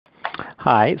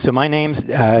Hi, so my name's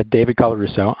David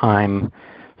Colarusso. I'm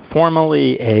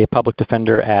formerly a public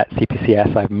defender at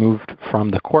CPCS. I've moved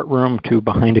from the courtroom to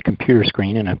behind a computer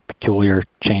screen in a peculiar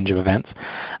change of events,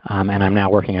 and I'm now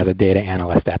working as a data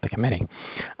analyst at the committee.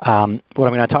 What I'm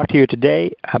going to talk to you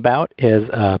today about is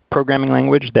a programming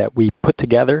language that we put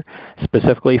together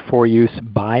specifically for use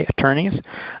by attorneys.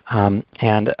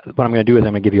 And what I'm going to do is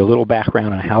I'm going to give you a little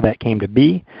background on how that came to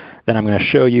be. Then I'm going to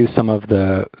show you some of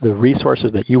the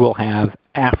resources that you will have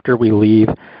after we leave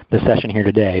the session here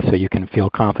today, so you can feel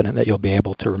confident that you'll be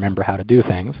able to remember how to do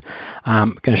things.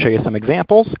 I'm going to show you some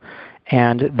examples,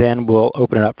 and then we'll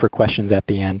open it up for questions at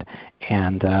the end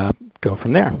and go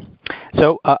from there.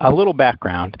 So a little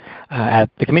background. At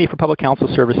the Committee for Public Counsel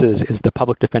Services is the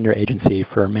public defender agency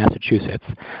for Massachusetts.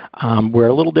 We're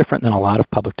a little different than a lot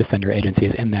of public defender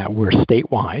agencies in that we're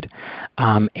statewide,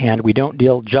 and we don't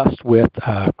deal just with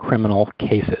criminal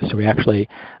cases. So we actually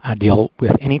deal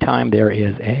with any time there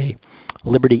is a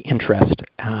liberty interest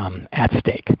at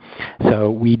stake.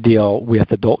 So we deal with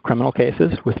adult criminal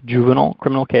cases, with juvenile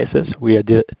criminal cases. We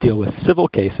deal with civil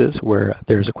cases where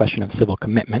there's a question of civil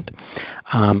commitment.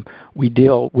 We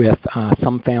deal with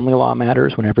some family law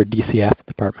matters whenever DCF,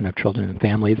 Department of Children and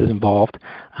Families, is involved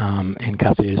in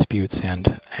custody disputes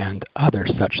and other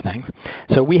such things.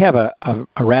 So we have a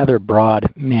rather broad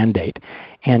mandate.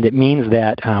 And it means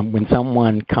that when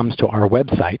someone comes to our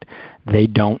website, they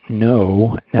don't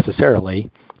know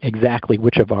necessarily exactly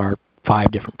which of our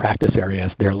 5 different practice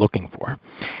areas they're looking for.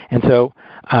 And so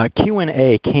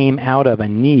Q&A came out of a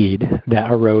need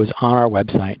that arose on our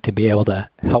website to be able to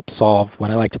help solve what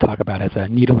I like to talk about as a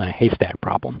needle in a haystack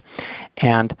problem.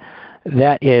 And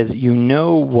that is, you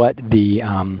know what the,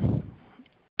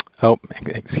 oh,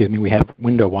 excuse me, we have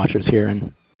window washers here,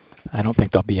 and I don't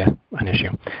think there'll be an issue.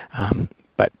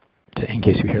 But in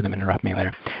case you hear them interrupt me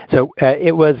later. So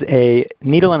it was a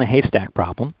needle in a haystack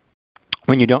problem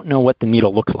when you don't know what the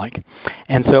needle looks like.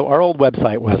 And so our old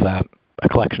website was a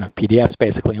collection of PDFs,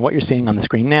 basically. And what you're seeing on the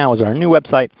screen now is our new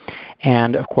website.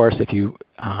 And of course, if you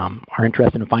are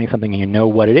interested in finding something and you know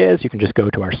what it is, you can just go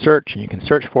to our search and you can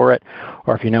search for it.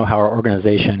 Or if you know how our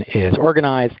organization is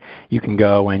organized, you can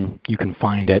go and you can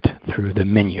find it through the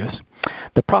menus.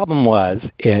 The problem was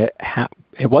it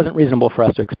wasn't reasonable for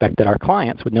us to expect that our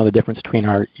clients would know the difference between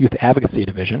our youth advocacy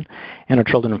division and our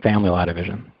children and family law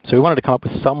division. So we wanted to come up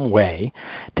with some way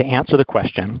to answer the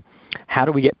question, how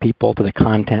do we get people to the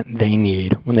content they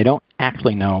need when they don't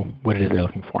actually know what it is they're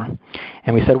looking for?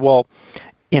 And we said, well,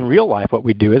 in real life, what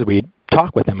we'd do is we'd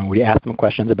talk with them and we'd ask them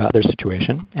questions about their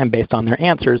situation, and based on their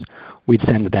answers, we'd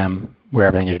send them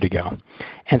wherever they needed to go.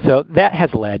 And so that has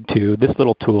led to this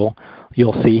little tool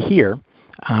you'll see here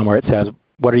where it says,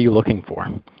 what are you looking for?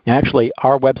 Now, actually,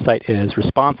 our website is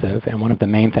responsive, and one of the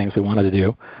main things we wanted to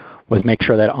do was make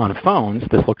sure that on phones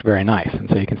this looked very nice. And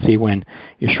so you can see when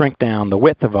you shrink down the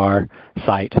width of our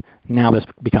site, now this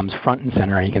becomes front and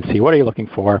center, and you can see what are you looking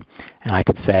for, and I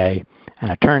could say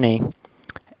an attorney,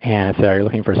 and so are you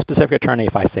looking for a specific attorney?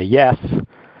 If I say yes,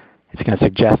 it's going to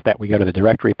suggest that we go to the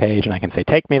directory page, and I can say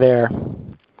take me there,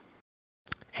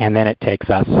 and then it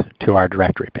takes us to our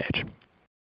directory page.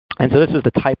 And so this is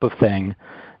the type of thing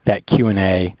that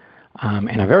Q&A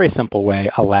in a very simple way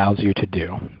allows you to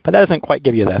do. But that doesn't quite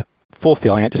give you the full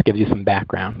feeling, it just gives you some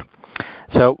background.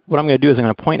 So what I'm going to do is I'm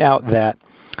going to point out that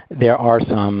there are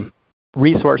some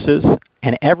resources,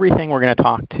 and everything we're going to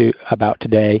talk about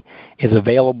today is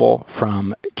available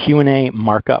from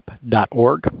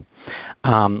qamarkup.org.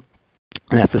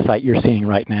 And that's the site you're seeing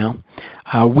right now.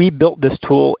 We built this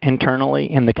tool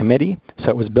internally in the committee, so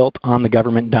it was built on the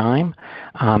government dime.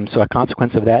 So a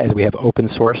consequence of that is we have open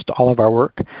sourced all of our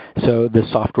work, so this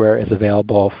software is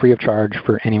available free of charge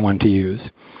for anyone to use.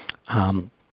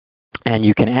 And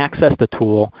you can access the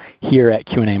tool here at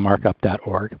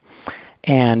qamarkup.org.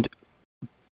 And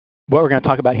what we're going to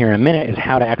talk about here in a minute is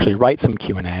how to actually write some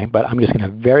Q&A, but I'm just going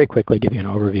to very quickly give you an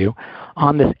overview.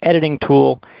 On this editing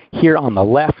tool, here on the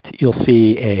left, you'll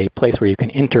see a place where you can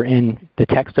enter in the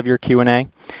text of your Q&A.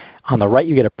 On the right,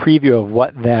 you get a preview of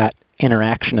what that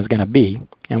interaction is going to be.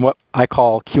 And what I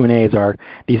call Q&As are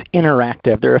these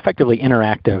interactive, they're effectively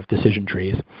interactive decision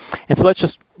trees. And so let's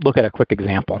just look at a quick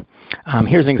example.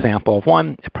 Here's an example of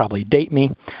one. It probably date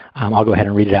me. I'll go ahead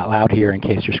and read it out loud here in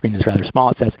case your screen is rather small.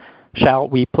 It says, shall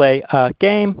we play a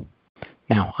game?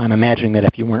 Now, I'm imagining that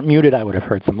if you weren't muted, I would have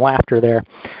heard some laughter there.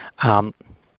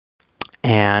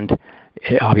 And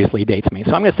it obviously dates me.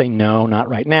 So I'm going to say no, not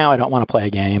right now. I don't want to play a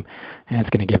game. And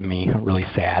it's going to give me really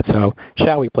sad. So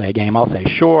shall we play a game? I'll say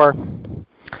sure.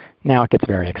 Now it gets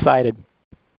very excited.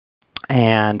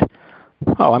 And,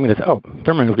 oh, I'm going to say, oh,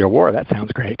 thermonuclear war, that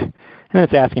sounds great. And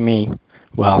it's asking me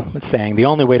well, it's saying the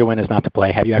only way to win is not to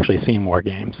play. Have you actually seen war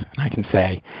games? And I can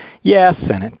say yes,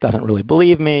 and it doesn't really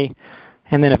believe me.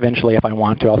 And then eventually, if I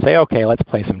want to, I'll say, okay, let's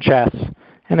play some chess.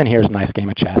 And then here's a nice game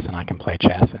of chess, and I can play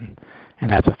chess, and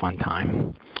that's a fun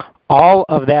time. All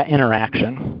of that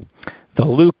interaction, the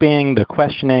looping, the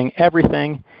questioning,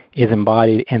 everything is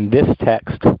embodied in this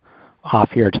text off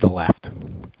here to the left.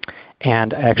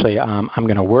 And actually, I'm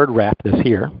going to word wrap this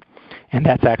here. And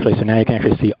that's actually, so now you can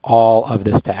actually see all of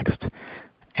this text.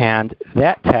 And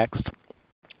that text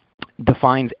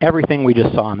defines everything we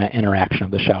just saw in that interaction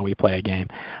of the shall we play a game.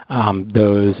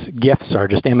 Those GIFs are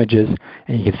just images,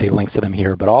 and you can see links to them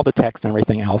here, but all the text and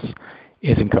everything else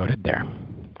is encoded there.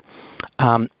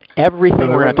 Everything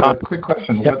we're going to talk. Quick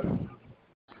question. Yep.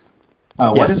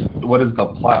 What is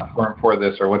the platform for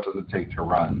this, or what does it take to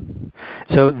run?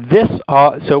 So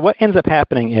so what ends up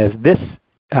happening is this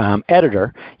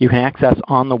editor you can access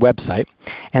on the website,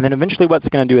 and then eventually what it's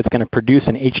going to do is it's going to produce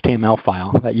an HTML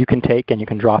file that you can take and you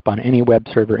can drop on any web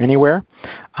server anywhere,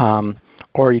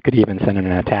 or you could even send in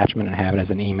an attachment and have it as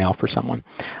an email for someone.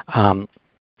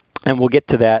 And we'll get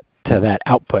to that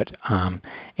output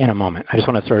in a moment. I just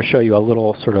want to sort of show you a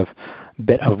little sort of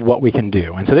bit of what we can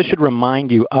do. And so this should remind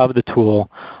you of the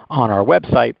tool on our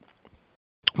website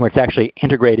where it's actually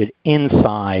integrated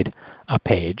inside a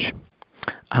page.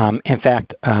 In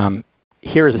fact,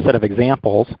 here is a set of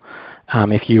examples.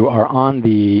 If you are on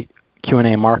the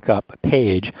Q&A markup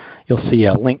page, you'll see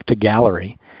a link to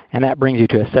gallery, and that brings you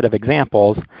to a set of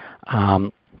examples.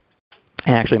 And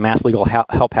actually, Mass Legal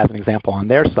Help has an example on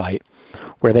their site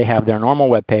where they have their normal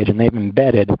web page, and they've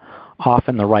embedded off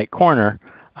in the right corner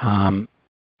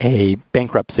a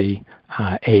bankruptcy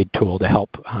aid tool to help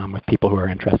with people who are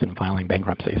interested in filing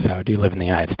bankruptcy. So, do you live in the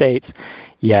United States?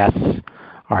 Yes.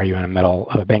 Are you in the middle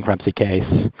of a bankruptcy case?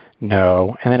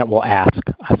 No. And then it will ask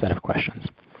a set of questions.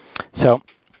 So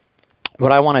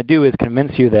what I want to do is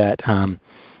convince you that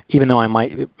even though it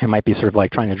might be sort of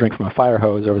like trying to drink from a fire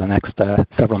hose over the next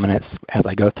several minutes as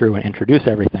I go through and introduce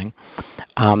everything,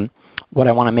 what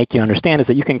I want to make you understand is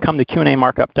that you can come to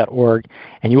QAmarkup.org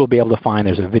and you will be able to find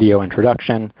there's a video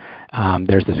introduction,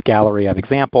 there's this gallery of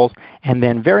examples, and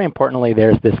then very importantly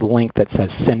there's this link that says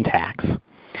syntax.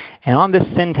 And on this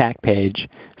syntax page,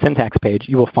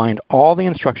 you will find all the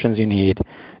instructions you need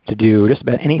to do just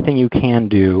about anything you can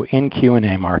do in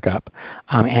Q&A markup.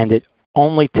 And it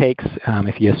only takes,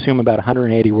 if you assume about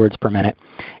 180 words per minute,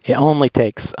 it only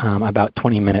takes about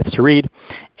 20 minutes to read.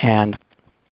 And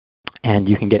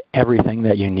you can get everything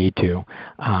that you need to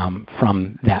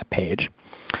from that page.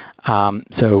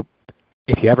 So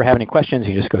if you ever have any questions,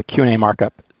 you just go to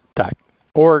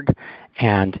QAmarkup.org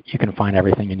and you can find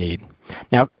everything you need.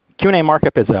 Now, Q&A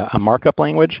markup is a markup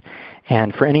language,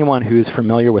 and for anyone who's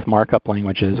familiar with markup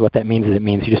languages, what that means is it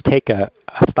means you just take a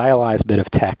stylized bit of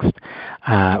text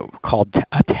called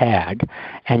a tag,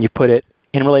 and you put it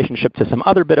in relationship to some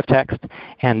other bit of text,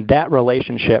 and that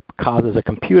relationship causes a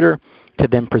computer to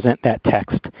then present that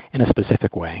text in a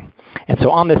specific way. And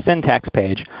so on this syntax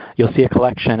page, you'll see a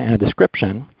collection and a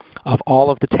description of all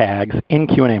of the tags in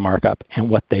Q&A markup and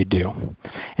what they do.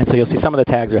 And so you'll see some of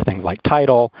the tags are things like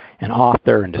title and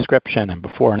author and description and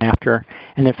before and after.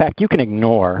 And in fact, you can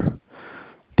ignore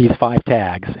these 5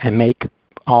 tags and make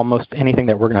almost anything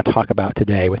that we're going to talk about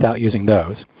today without using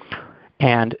those.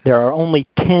 And there are only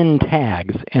 10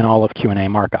 tags in all of Q&A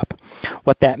markup.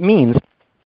 What that means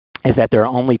is that there are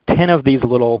only 10 of these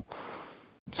little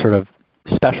sort of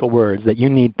special words that you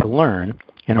need to learn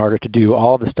in order to do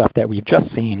all the stuff that we've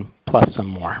just seen, plus some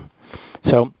more.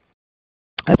 So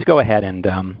let's go ahead and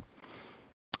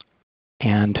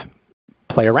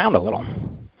play around a little.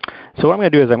 So what I'm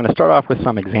going to do is I'm going to start off with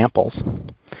some examples.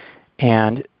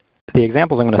 And the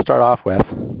examples I'm going to start off with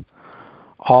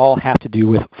all have to do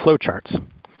with flowcharts.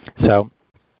 So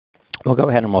we'll go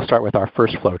ahead and we'll start with our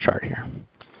first flowchart here.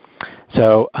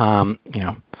 So,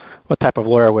 what type of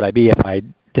lawyer would I be if I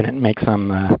didn't make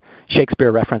some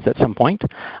Shakespeare reference at some point?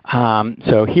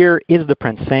 So here is the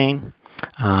Prince saying,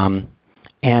 and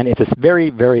it's a very,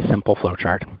 very simple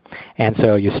flowchart. And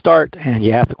so you start and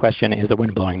you ask the question, is the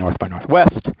wind blowing north by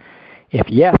northwest? If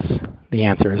yes, the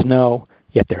answer is no,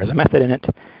 yet there is a method in it.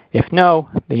 If no,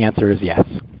 the answer is yes.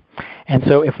 And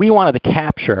so if we wanted to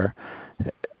capture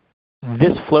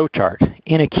this flowchart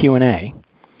in a Q&A,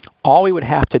 all we would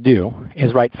have to do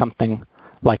is write something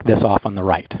like this off on the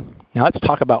right. Now let's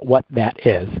talk about what that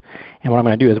is. And what I'm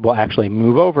going to do is we'll actually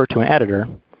move over to an editor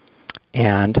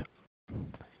and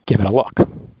give it a look.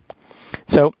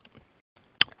 So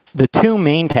the 2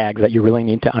 main tags that you really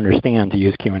need to understand to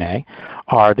use Q&A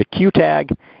are the Q tag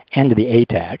and the A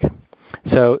tag.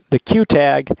 So the Q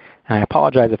tag, and I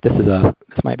apologize if this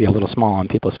might be a little small on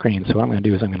people's screens. So what I'm going to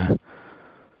do is I'm going to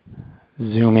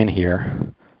zoom in here,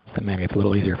 so maybe it's a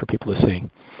little easier for people to see.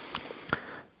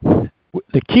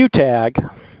 The Q tag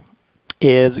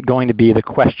is going to be the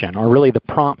question, or really the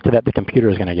prompt that the computer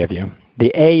is going to give you.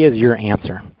 The A is your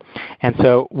answer. And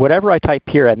so whatever I type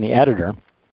here in the editor,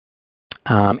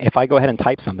 if I go ahead and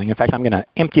type something, in fact, I'm going to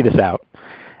empty this out,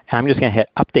 and I'm just going to hit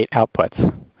Update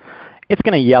Outputs. It's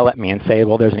going to yell at me and say,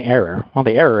 well, there's an error. Well,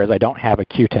 the error is I don't have a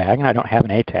Q tag and I don't have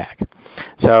an A tag.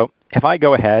 So if I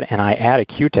go ahead and I add a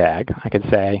Q tag, I could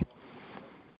say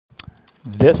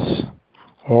this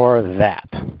or that.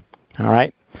 All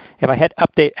right? If I hit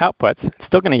Update Outputs, it's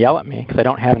still going to yell at me because I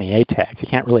don't have any A tags. You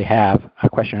can't really have a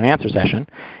question and answer session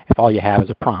if all you have is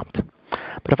a prompt.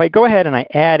 But if I go ahead and I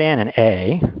add in an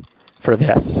A for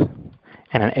this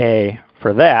and an A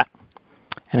for that,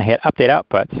 and I hit Update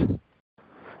Outputs,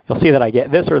 you'll see that I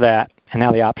get this or that, and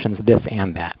now the option's this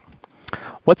and that.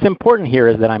 What's important here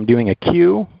is that I'm doing a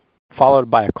Q followed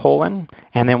by a colon,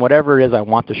 and then whatever it is I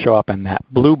want to show up in that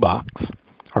blue box,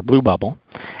 or blue bubble.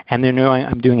 And then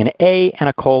I'm doing an A and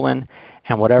a colon,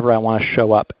 and whatever I want to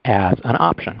show up as an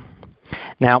option.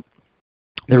 Now,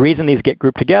 the reason these get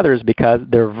grouped together is because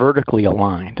they're vertically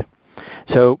aligned.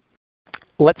 So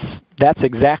that's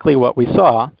exactly what we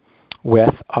saw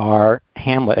with our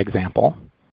Hamlet example.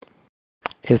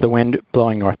 Is the wind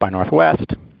blowing north by northwest?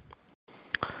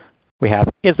 We have,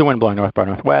 is the wind blowing north by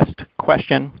northwest?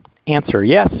 Question, answer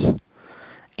yes,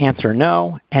 answer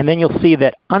no, and then you'll see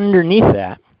that underneath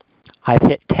that, I've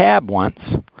hit tab once,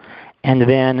 and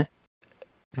then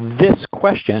this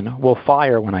question will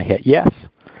fire when I hit yes,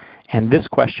 and this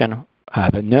question,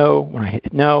 the no, when I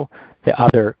hit no, the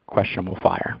other question will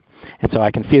fire. And so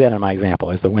I can see that in my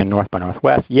example. Is the wind north by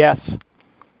northwest? Yes.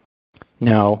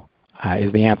 No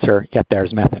is the answer, yet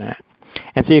there's method in it.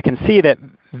 And so you can see that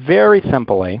very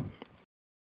simply,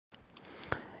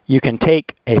 you can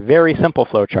take a very simple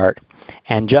flowchart,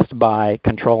 and just by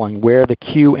controlling where the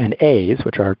Q and A's,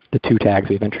 which are the two tags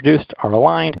we've introduced, are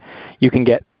aligned, you can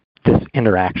get this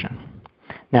interaction.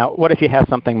 Now, what if you have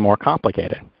something more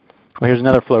complicated? Well, here's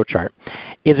another flowchart.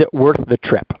 Is it worth the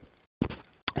trip?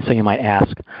 So you might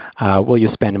ask, will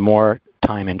you spend more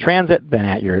time in transit than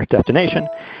at your destination?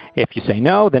 If you say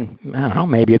no, then, I don't know,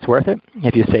 maybe it's worth it.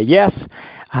 If you say yes,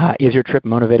 is your trip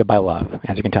motivated by love?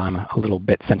 As you can tell, I'm a little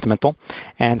bit sentimental.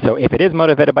 And so if it is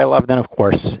motivated by love, then of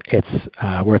course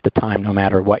it's worth the time no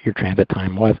matter what your transit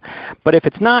time was. But if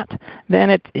it's not,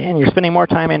 then and you're spending more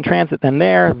time in transit than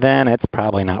there, then it's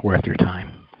probably not worth your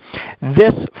time.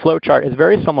 This flowchart is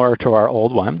very similar to our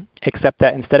old one, except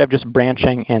that instead of just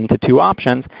branching into two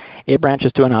options, it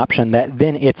branches to an option that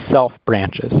then itself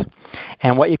branches.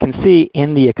 And what you can see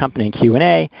in the accompanying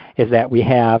Q&A is that we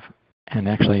have, and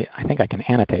actually I think I can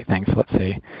annotate things. Let's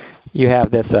see. You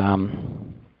have this,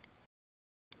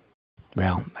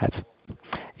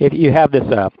 if you have this,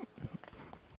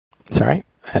 sorry,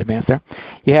 I had advanced there.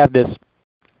 You have this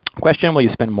question, will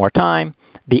you spend more time?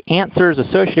 The answers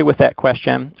associated with that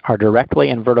question are directly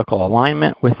in vertical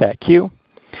alignment with that Q.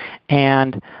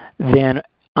 And then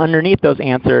underneath those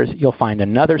answers, you'll find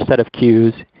another set of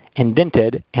Qs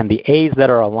indented, and the A's that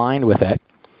are aligned with it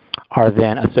are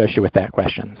then associated with that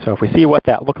question. So if we see what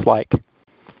that looks like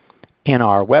in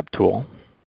our web tool,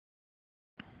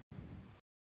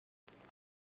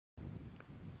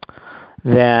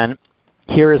 then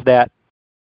here is that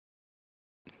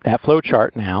flow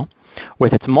chart now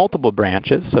with its multiple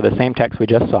branches. So the same text we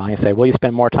just saw, you say, will you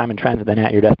spend more time in transit than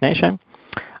at your destination?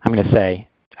 I'm going to say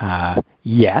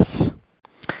yes.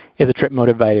 Is the trip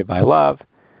motivated by love?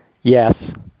 Yes.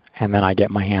 And then I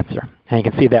get my answer. And you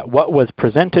can see that what was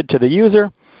presented to the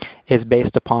user is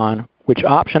based upon which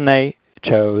option they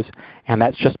chose, and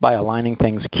that's just by aligning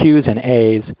things Q's and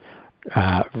A's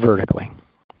vertically.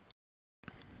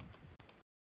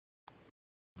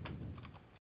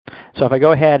 So if I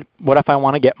go ahead, what if I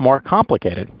want to get more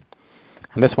complicated?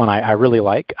 And this one I really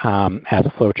like as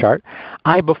a flow chart.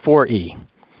 I before E.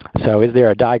 So is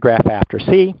there a digraph after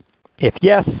C? If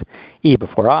yes, E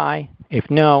before I. If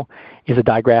no, is a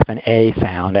digraph an A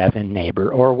sound as in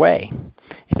neighbor or way?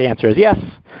 If the answer is yes,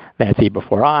 then it's E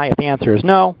before I. If the answer is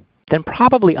no, then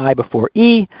probably I before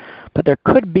E, but there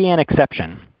could be an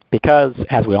exception because,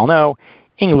 as we all know,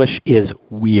 English is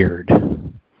weird,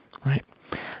 right?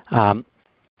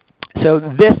 So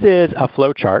this is a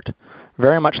flow chart,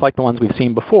 very much like the ones we've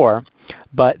seen before,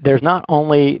 but there's not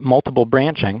only multiple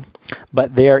branching,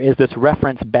 but there is this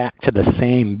reference back to the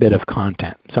same bit of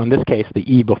content. So in this case, the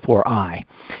E before I.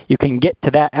 You can get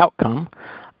to that outcome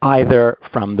either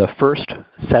from the first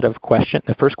set of question,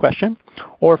 the first question,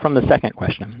 or from the second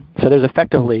question. So there's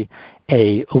effectively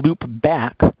a loop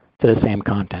back to the same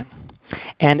content.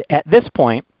 And at this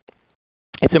point,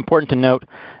 it's important to note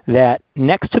that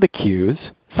next to the cues,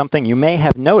 something you may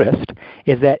have noticed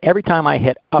is that every time I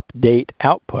hit update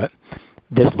output,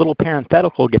 this little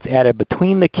parenthetical gets added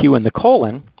between the cue and the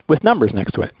colon with numbers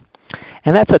next to it.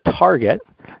 And that's a target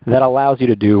that allows you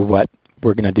to do what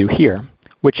we're going to do here,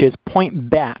 which is point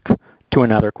back to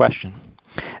another question.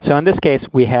 So in this case,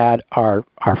 we had our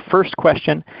first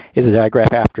question is a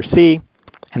digraph after C,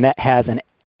 and that has an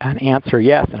answer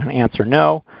yes and an answer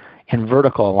no in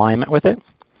vertical alignment with it.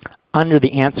 Under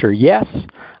the answer yes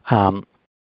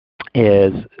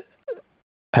is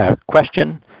a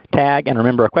question tag, and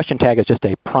remember, a question tag is just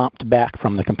a prompt back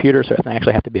from the computer, so it doesn't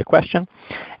actually have to be a question.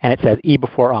 And it says E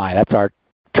before I. That's our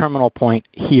terminal point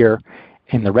here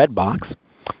in the red box.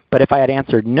 But if I had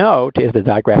answered no to is the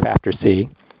digraph after C,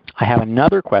 I have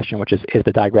another question, which is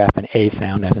the digraph an A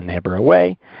sound as a neighbor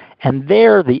away? And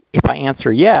there, if I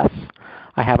answer yes,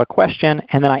 I have a question,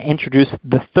 and then I introduce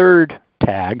the third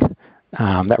tag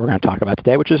that we're going to talk about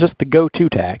today, which is just the go-to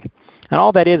tag. And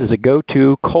all that is a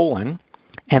go-to colon,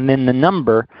 and then the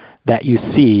number that you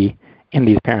see in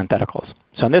these parentheticals.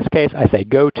 So in this case, I say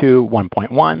go to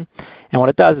 1.1, and what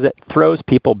it does is it throws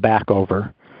people back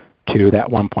over to that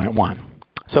 1.1.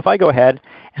 So if I go ahead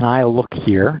and I look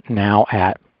here now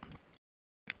at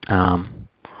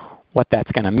what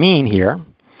that's going to mean here.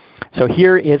 So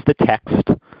here is the text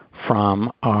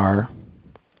from our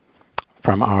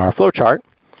flowchart.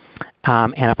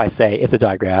 And if I say is the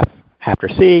digraph after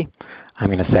C, I'm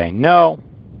going to say no.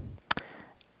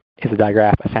 Is the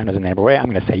digraph a sound as a neighbor away? I'm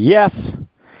going to say yes.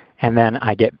 And then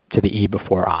I get to the E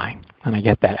before I, and I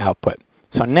get that output.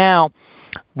 So now,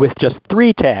 with just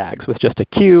 3 tags, with just a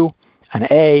Q, an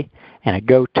A, and a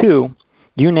go-to,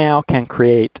 you now can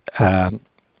create,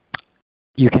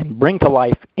 you can bring to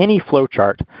life any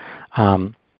flowchart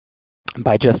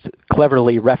by just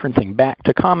cleverly referencing back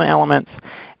to common elements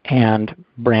and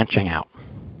branching out.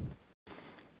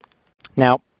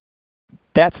 Now,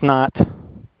 that's not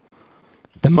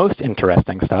the most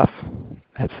interesting stuff.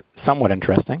 That's somewhat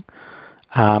interesting.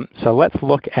 So let's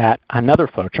look at another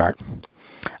flowchart.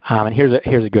 And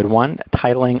here's a good one,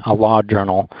 titling a law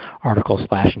journal article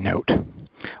 / note,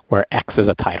 where X is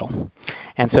a title.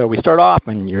 And so we start off,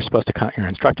 and you're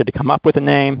instructed to come up with a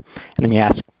name, and then you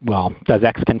ask, well, does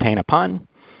X contain a pun?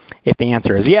 If the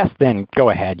answer is yes, then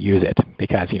go ahead, use it,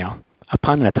 because a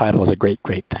pun in a title is a great,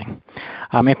 great thing.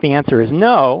 If the answer is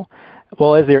no,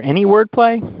 well, is there any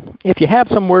wordplay? If you have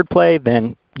some wordplay,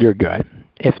 then you're good.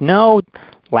 If no,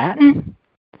 Latin?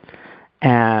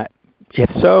 If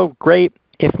so, great.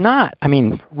 If not, I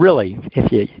mean, really,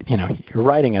 if you're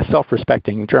writing a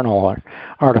self-respecting journal or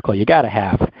article, you got to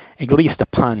have at least a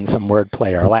pun, some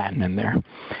wordplay, or Latin in there.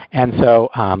 And so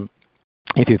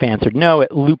if you've answered no,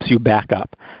 it loops you back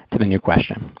up to the new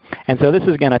question. And so this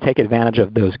is going to take advantage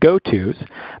of those go-tos,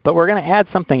 but we're going to add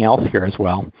something else here as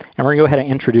well. And we're going to go ahead and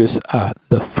introduce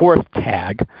the 4th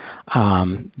tag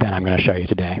that I'm going to show you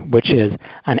today, which is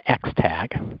an X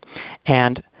tag.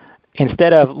 And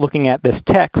instead of looking at this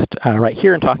text right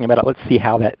here and talking about it, let's see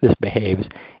how this behaves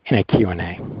in a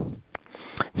Q&A.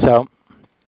 So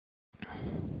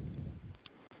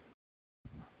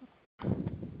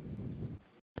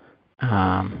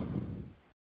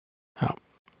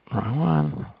wrong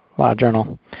one, law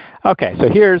journal. Okay, so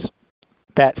here's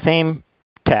that same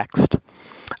text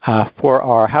for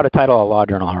our how to title a law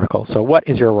journal article. So what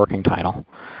is your working title?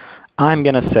 I'm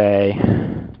going to say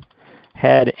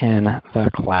Head in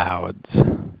the Clouds,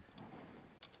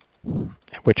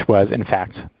 which was, in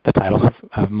fact, the title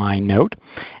of my note.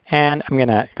 And I'm going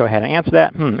to go ahead and answer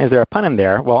that. Is there a pun in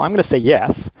there? Well, I'm going to say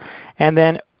yes. And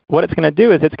then what it's going to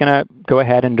do is it's going to go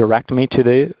ahead and direct me to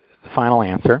the final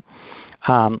answer.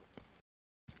 And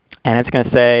it's going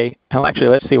to say, well, actually,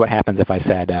 let's see what happens if I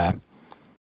said,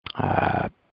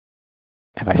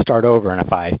 if I start over and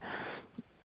if I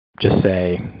just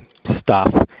say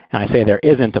stuff, and I say there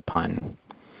isn't a pun.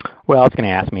 Well, it's going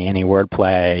to ask me any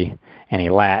wordplay, any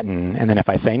Latin, and then if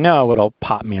I say no, it'll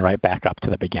pop me right back up to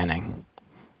the beginning.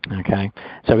 Okay,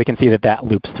 so we can see that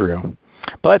loops through.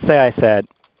 But let's say I said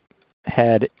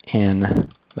head in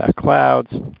the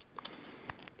clouds,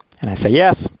 and I say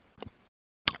yes.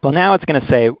 Well, now it's going to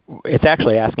say, it's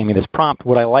actually asking me this prompt,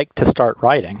 would I like to start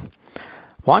writing?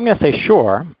 Well, I'm going to say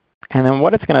sure, and then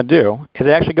what it's going to do is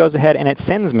it actually goes ahead and it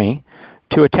sends me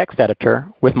to a text editor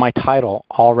with my title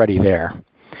already there.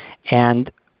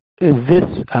 And this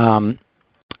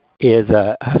is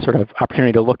a sort of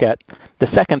opportunity to look at the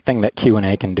second thing that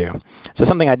Q&A can do. So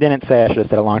something I didn't say, I should have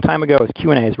said a long time ago, is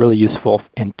Q&A is really useful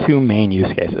in two main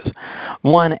use cases.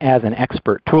 One, as an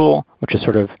expert tool, which is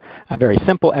sort of a very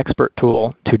simple expert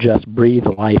tool to just breathe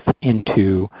life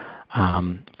into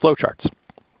flowcharts.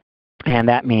 And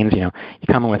that means, you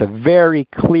come in with a very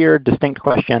clear, distinct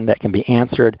question that can be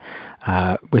answered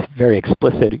with very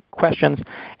explicit questions,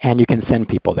 and you can send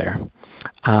people there.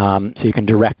 So you can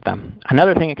direct them.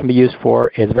 Another thing it can be used for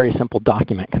is very simple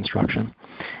document construction.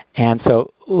 And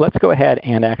so let's go ahead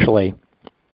and actually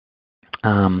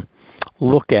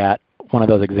look at one of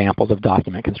those examples of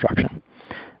document construction.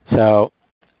 So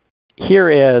here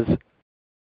is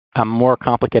a more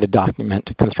complicated document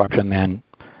construction than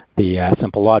the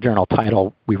simple law journal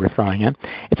title we were throwing in.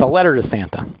 It's a letter to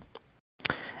Santa.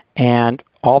 And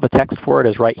all the text for it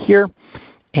is right here.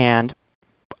 And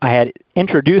I had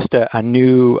introduced a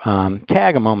new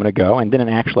tag a moment ago and didn't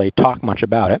actually talk much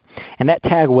about it. And that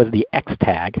tag was the X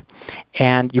tag.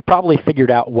 And you probably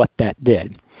figured out what that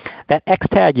did. That X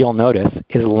tag, you'll notice,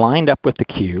 is lined up with the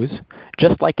Q's,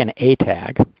 just like an A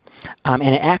tag. And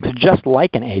it acts just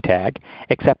like an A tag,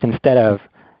 except instead of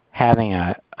having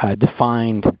a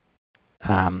defined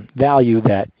value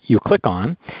that you click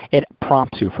on, it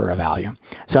prompts you for a value.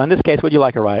 So in this case, would you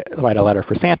like to write a letter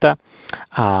for Santa?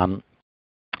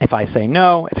 If I say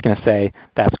no, it's going to say,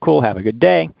 that's cool, have a good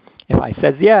day. If I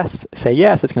say yes,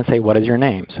 it's going to say, what is your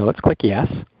name? So let's click yes.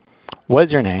 What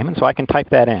is your name? And so I can type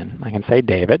that in. I can say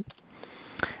David.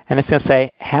 And it's going to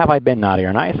say, have I been naughty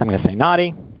or nice? I'm going to say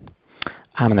naughty.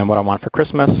 And then what I want for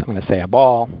Christmas, I'm going to say a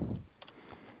ball.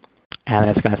 And then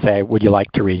it's going to say, would you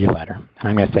like to read your letter? And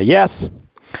I'm going to say yes.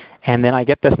 And then I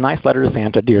get this nice letter to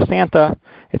Santa. Dear Santa,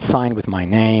 it's signed with my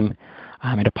name.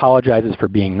 It apologizes for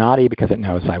being naughty because it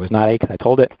knows I was naughty because I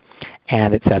told it.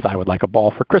 And it says I would like a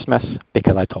ball for Christmas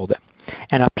because I told it.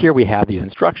 And up here we have these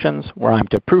instructions where I'm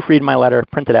to proofread my letter,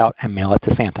 print it out, and mail it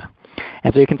to Santa.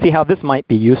 And so you can see how this might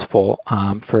be useful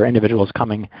for individuals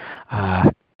coming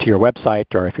to your website,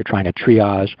 or if you're trying to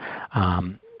triage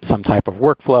some type of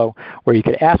workflow where you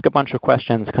could ask a bunch of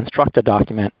questions, construct a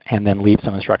document, and then leave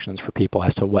some instructions for people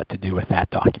as to what to do with that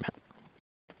document.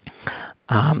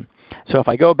 So if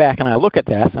I go back and I look at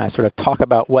this and I sort of talk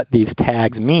about what these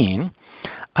tags mean,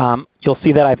 you'll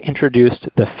see that I've introduced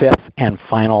the fifth and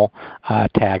final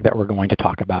tag that we're going to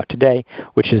talk about today,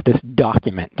 which is this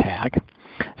document tag.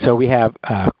 So we have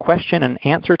question and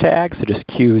answer tags, so just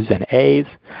Q's and A's.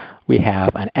 We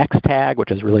have an X tag,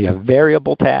 which is really a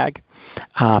variable tag,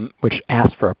 which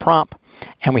asks for a prompt.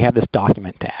 And we have this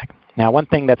document tag. Now, one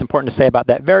thing that's important to say about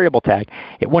that variable tag,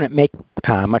 it wouldn't make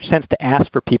much sense to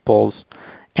ask for people's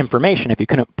information if you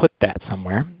couldn't put that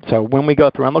somewhere. So when we go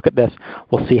through and look at this,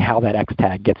 we'll see how that X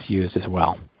tag gets used as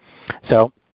well.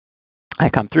 So I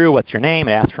come through, what's your name?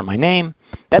 It asks for my name.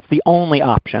 That's the only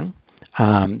option,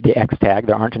 the X tag.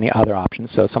 There aren't any other options,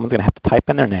 so someone's going to have to type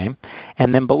in their name.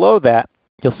 And then below that,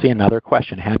 you'll see another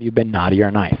question, have you been naughty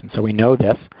or nice? And so we know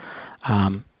this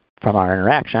from our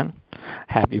interaction.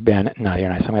 Have you been naughty or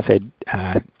nice? So I'm going to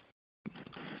say,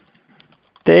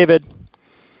 David,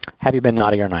 have you been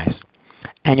naughty or nice?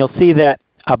 And you'll see that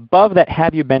above that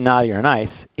have you been naughty or nice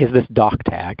is this doc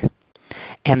tag.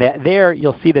 And that there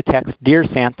you'll see the text, Dear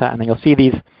Santa, and then you'll see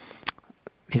these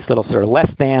little sort of less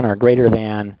than or greater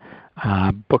than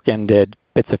bookended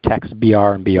bits of text,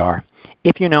 BR and BR.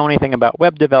 If you know anything about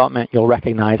web development, you'll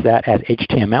recognize that as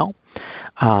HTML,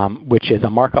 which is a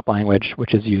markup language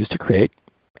which is used to create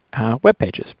web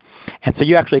pages. And so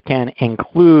you actually can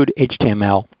include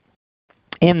HTML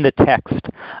in the text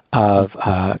of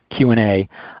Q&A,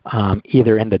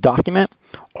 either in the document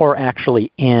or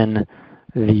actually in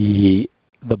the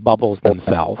bubbles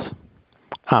themselves.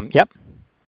 Yep.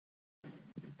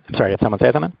 I'm sorry, did someone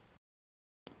say something?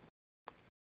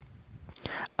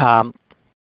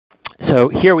 So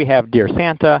here we have Dear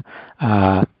Santa,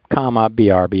 comma,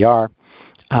 BR.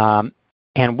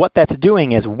 And what that's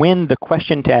doing is when the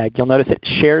question tag, you'll notice it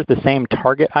shares the same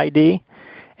target ID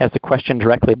as the question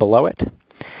directly below it.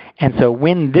 And so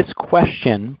when this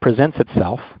question presents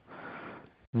itself,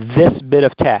 this bit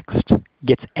of text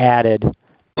gets added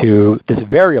to this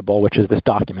variable, which is this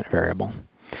document variable.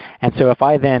 And so if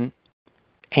I then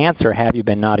answer, have you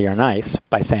been naughty or nice,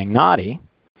 by saying naughty,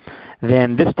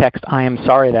 then this text, I am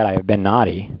sorry that I have been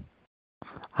naughty.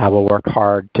 I will work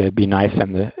hard to be nice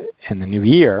in the new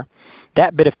year.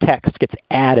 That bit of text gets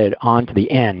added onto the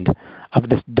end of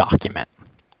this document.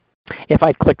 If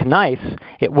I clicked nice,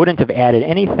 it wouldn't have added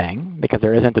anything because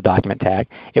there isn't a document tag.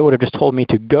 It would have just told me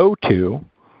to go to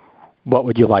what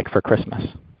would you like for Christmas.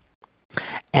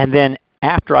 And then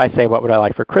after I say what would I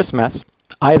like for Christmas,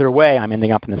 either way I'm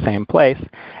ending up in the same place,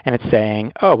 and it's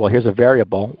saying, oh, well, here's a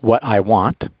variable, what I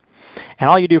want. And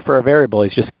all you do for a variable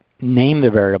is just name the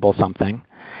variable something.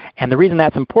 And the reason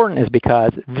that's important is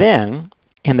because then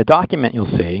in the document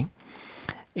you'll see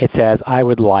it says I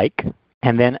would like,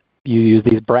 and then you use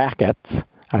these brackets,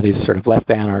 or these sort of less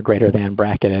than or greater than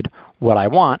bracketed what I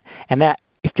want, and that,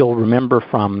 if you'll remember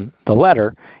from the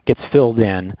letter, gets filled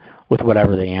in with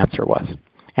whatever the answer was.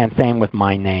 And same with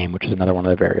my name, which is another one of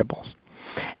the variables.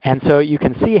 And so you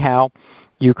can see how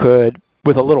you could,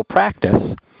 with a little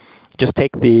practice, just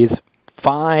take these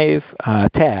 5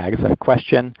 tags, a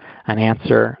question, an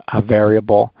answer, a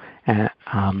variable, and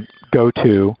go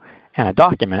to, and a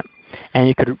document, and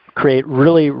you could create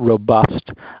really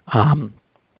robust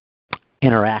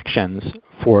interactions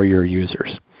for your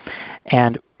users.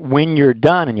 And when you're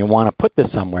done and you want to put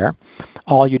this somewhere,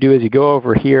 all you do is you go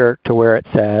over here to where it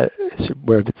says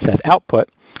output.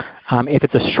 If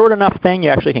it's a short enough thing, you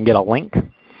actually can get a link,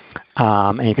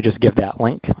 and you could just give that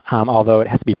link, although it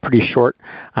has to be pretty short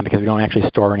because we don't actually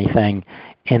store anything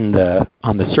on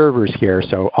the servers here,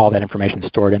 so all that information is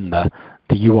stored in the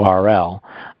URL,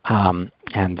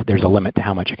 and there's a limit to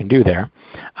how much you can do there.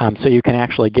 So you can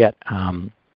actually get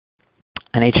an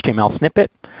HTML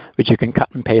snippet, which you can cut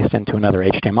and paste into another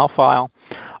HTML file,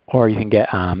 or you can get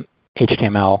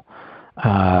HTML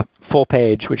full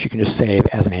page, which you can just save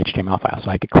as an HTML file.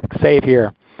 So I could click Save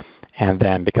here, and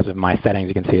then because of my settings,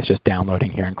 you can see it's just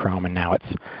downloading here in Chrome, and now it's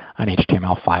an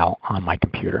HTML file on my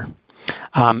computer.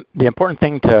 The important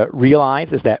thing to realize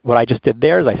is that what I just did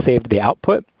there is I saved the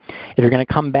output. If you're going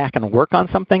to come back and work on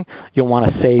something, you'll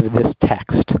want to save this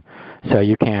text. So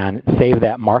you can save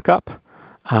that markup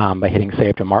by hitting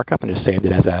Save to Markup and just saved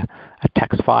it as a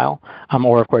text file.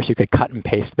 Or, of course, you could cut and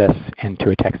paste this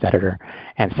into a text editor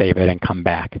and save it and come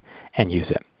back and use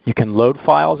it. You can load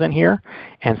files in here,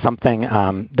 and something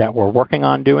that we're working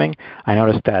on doing, I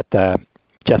noticed that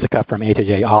Jessica from A to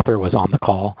J Author was on the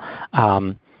call.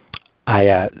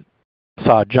 I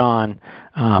saw John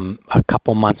a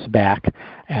couple months back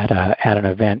at an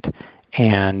event,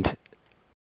 and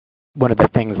one of the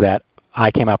things that I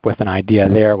came up with an idea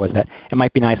there was that it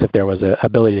might be nice if there was an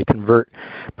ability to convert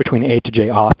between A to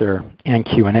J Author and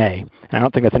Q&A. And I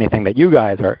don't think that's anything that you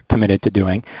guys are committed to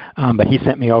doing, but he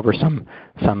sent me over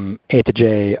some A to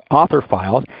J Author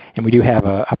files, and we do have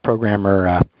a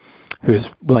programmer who's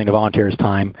willing to volunteer his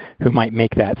time who might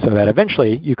make that so that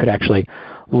eventually you could actually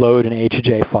load an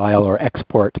A2J file or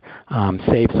export,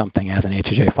 save something as an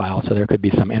A2J file, so there could be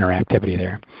some interactivity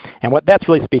there. And what that's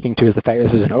really speaking to is the fact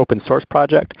that this is an open source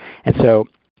project, and so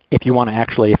if you want to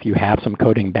actually, if you have some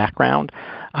coding background,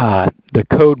 the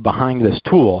code behind this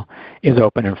tool is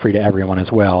open and free to everyone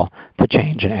as well to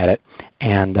change and edit.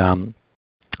 And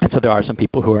so there are some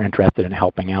people who are interested in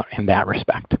helping out in that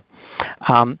respect.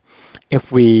 If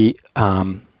we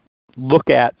look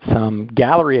at some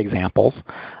gallery examples,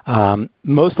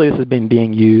 mostly this has been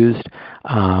being used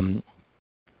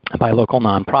by local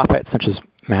nonprofits, such as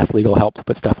Mass Legal Help to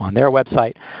put stuff on their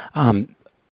website.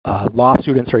 Law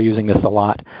students are using this a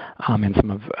lot,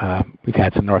 and we've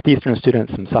had some Northeastern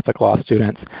students, some Suffolk Law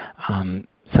students,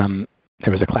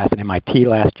 there was a class at MIT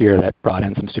last year that brought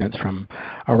in some students from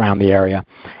around the area,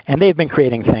 and they've been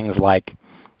creating things like,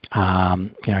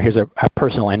 here's a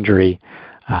personal injury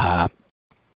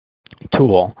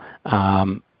tool,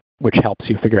 which helps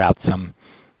you figure out some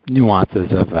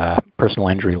nuances of personal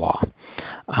injury law.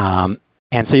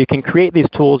 And so you can create these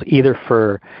tools either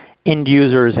for end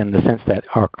users in the sense that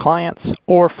are clients,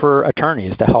 or for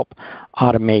attorneys to help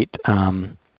automate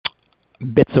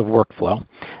bits of workflow.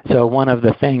 So one of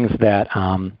the things that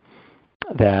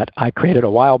that I created a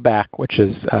while back, which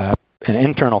is an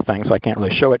internal thing, so I can't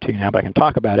really show it to you now, but I can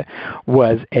talk about it,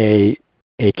 was a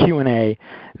Q&A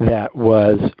that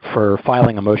was for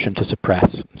filing a motion to suppress.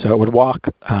 So it would walk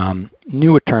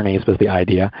new attorneys was the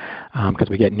idea, because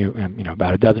we get new,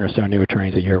 about a dozen or so new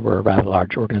attorneys a year. We're a rather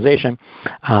large organization.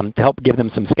 To help give them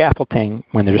some scaffolding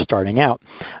when they're starting out,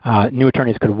 new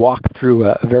attorneys could walk through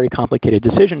a very complicated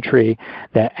decision tree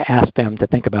that asked them to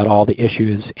think about all the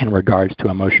issues in regards to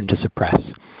a motion to suppress.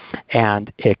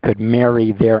 And it could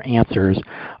marry their answers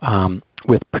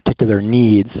with particular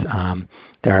needs.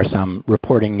 There are some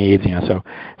reporting needs, so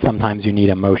sometimes you need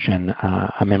a motion,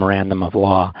 a memorandum of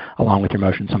law along with your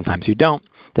motion. Sometimes you don't,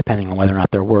 depending on whether or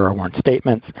not there were or weren't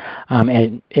statements.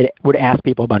 And it would ask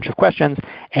people a bunch of questions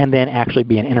and then actually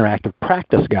be an interactive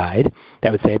practice guide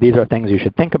that would say, these are things you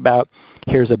should think about.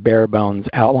 Here's a bare bones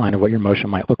outline of what your motion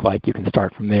might look like. You can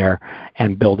start from there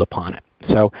and build upon it.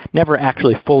 So never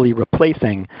actually fully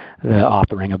replacing the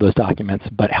authoring of those documents,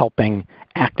 but helping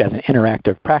act as an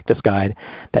interactive practice guide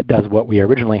that does what we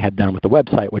originally had done with the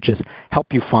website, which is help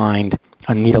you find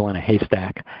a needle in a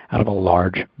haystack out of a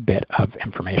large bit of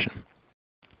information.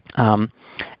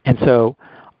 And so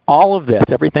all of this,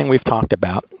 everything we've talked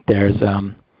about, there's,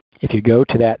 if you go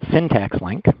to that syntax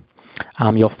link,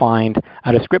 you'll find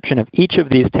a description of each of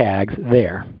these tags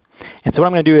there. And so what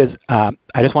I'm going to do is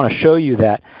I just want to show you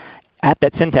that at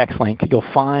that syntax link, you'll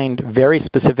find very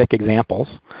specific examples.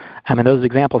 And those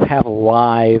examples have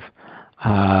live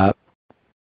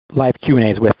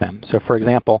Q&As with them. So for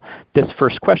example, this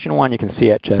first question one, you can see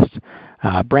it just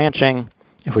branching.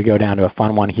 If we go down to a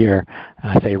fun one here,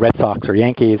 say Red Sox or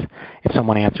Yankees, if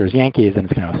someone answers Yankees, then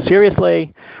it's going to go,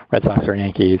 seriously, Red Sox or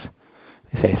Yankees.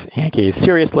 They say Yankees,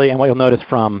 seriously. And what you'll notice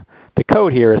from the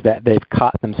code here is that they've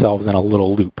caught themselves in a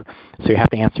little loop. So you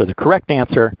have to answer the correct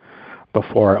answer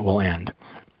before it will end.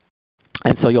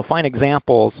 And so you'll find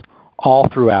examples all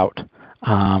throughout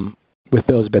with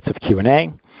those bits of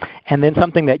Q&A. And then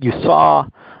something that you saw,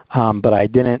 but I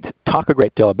didn't talk a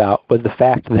great deal about, was the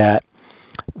fact that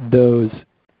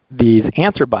these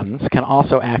answer buttons can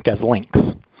also act as links.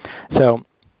 So,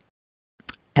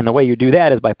 and the way you do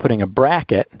that is by putting a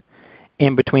bracket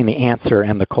in between the answer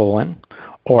and the colon,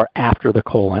 or after the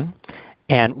colon,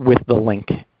 and with the link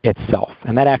itself.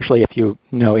 And that actually, if you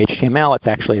know HTML, it's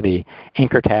actually the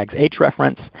anchor tags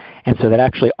href, and so that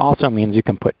actually also means you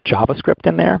can put JavaScript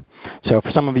in there. So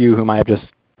for some of you who might have just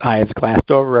eyes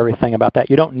glassed over everything about that,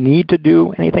 you don't need to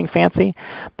do anything fancy,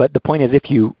 but the point is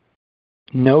if you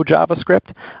know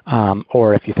JavaScript,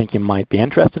 or if you think you might be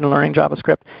interested in learning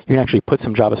JavaScript, you can actually put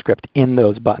some JavaScript in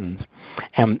those buttons.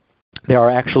 And there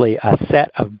are actually a set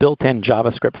of built-in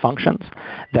JavaScript functions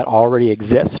that already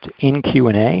exist in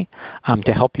Q&A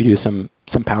to help you do some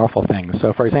powerful things.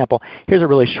 So for example, here's a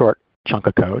really short chunk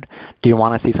of code. Do you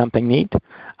want to see something neat?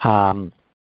 I'm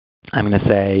going to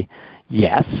say,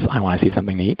 yes, I want to see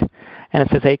something neat. And it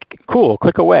says, hey, cool,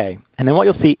 click away. And then what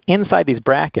you'll see inside these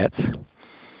brackets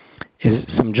is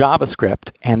some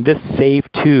JavaScript, and this save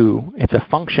to, it's a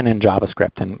function in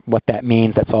JavaScript. And what that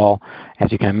means, that's all,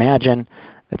 as you can imagine,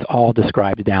 it's all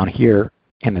described down here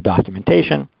in the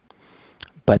documentation.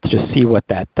 But to just see what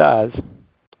that does,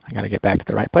 I got to get back to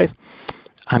the right place.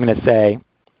 I'm going to say,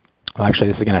 well, actually,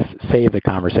 this is going to save the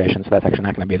conversation, so that's actually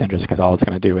not going to be as interesting because all it's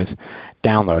going to do is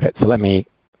download it. So let me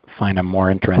find a more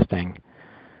interesting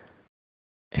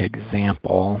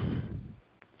example.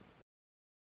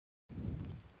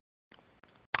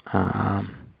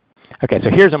 Okay,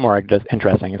 so here's a more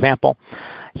interesting example.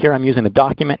 Here I'm using the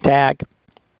document tag.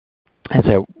 And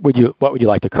so what would you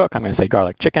like to cook? I'm going to say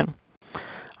garlic chicken.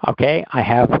 Okay, I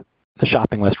have the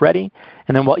shopping list ready.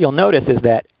 And then what you'll notice is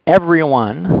that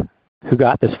everyone who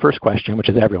got this first question, which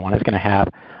is everyone, is going to have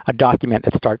a document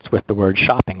that starts with the word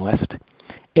shopping list.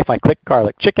 If I click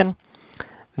garlic chicken,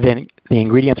 then the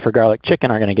ingredients for garlic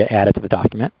chicken are going to get added to the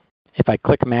document. If I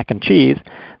click mac and cheese,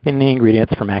 then the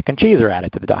ingredients for mac and cheese are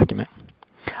added to the document.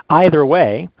 Either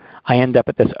way, I end up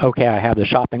at this, okay, I have the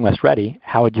shopping list ready.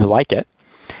 How would you like it?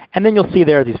 And then you'll see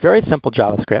there are these very simple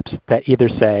JavaScripts that either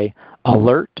say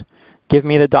alert, give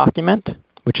me the document,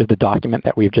 which is the document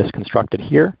that we've just constructed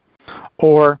here,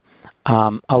 or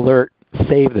alert,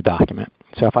 save the document.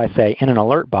 So if I say in an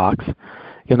alert box,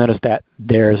 you'll notice that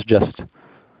there's just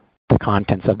the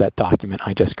contents of that document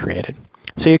I just created.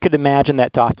 So you could imagine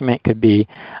that document could be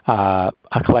a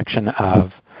collection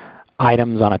of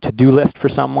items on a to-do list for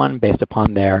someone based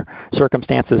upon their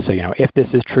circumstances. So, if this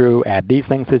is true, add these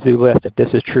things to the to-do list. If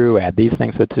this is true, add these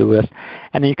things to the to-do list.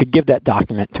 And then you could give that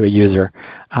document to a user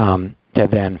to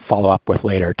then follow up with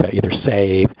later to either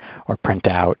save or print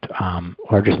out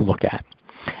or just look at.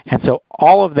 And so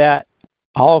all of that,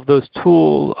 all of those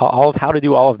tools, all of how to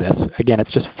do all of this, again,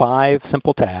 it's just 5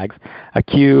 simple tags, a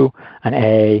Q, an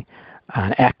A,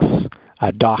 an X,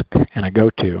 a doc, and a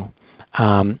goto.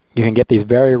 You can get these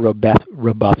very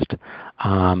robust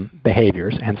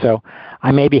behaviors. And so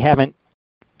I maybe haven't,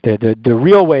 the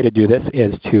real way to do this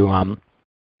is to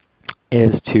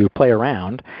play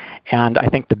around. And I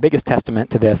think the biggest testament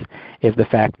to this is the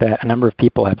fact that a number of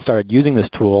people have started using this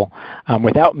tool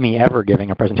without me ever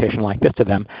giving a presentation like this to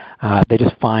them. They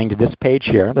just find this page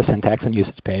here, the syntax and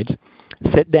usage page,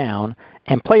 sit down,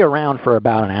 and play around for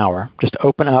about an hour. Just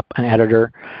open up an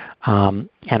editor. And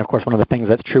of course, one of the things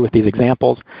that's true with these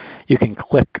examples, you can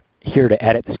click here to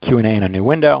edit this Q&A in a new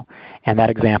window, and that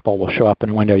example will show up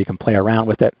in a window. You can play around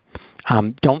with it.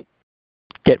 Don't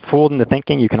get fooled into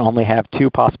thinking you can only have 2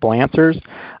 possible answers.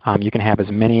 You can have as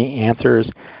many answers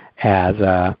as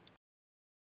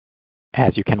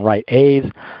you can write A's.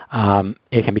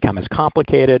 It can become as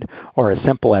complicated or as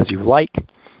simple as you like.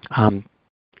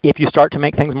 If you start to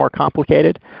make things more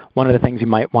complicated, one of the things you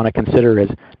might want to consider is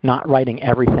not writing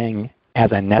everything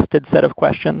as a nested set of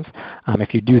questions.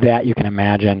 If you do that, you can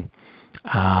imagine,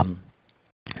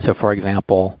 so for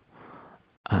example,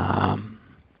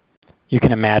 you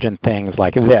can imagine things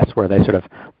like this, where they sort of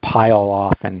pile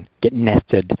off and get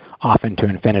nested off into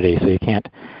infinity, so you can't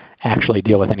actually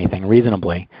deal with anything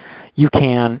reasonably. You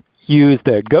can use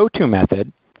the go-to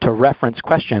method to reference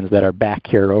questions that are back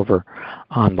here over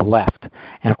on the left.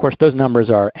 And of course, those numbers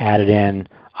are added in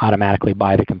automatically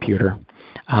by the computer.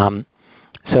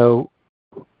 So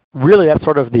really, that's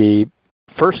sort of the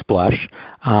first blush.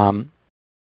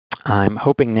 I'm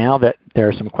hoping now that there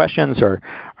are some questions, or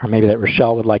maybe that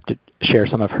Rochelle would like to share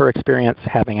some of her experience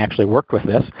having actually worked with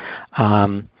this.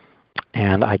 And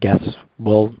I guess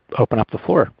we'll open up the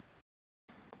floor.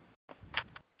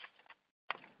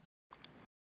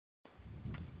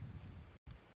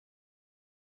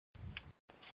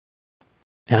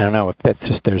 And I don't know if that's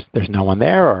just there's no one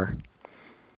there, or.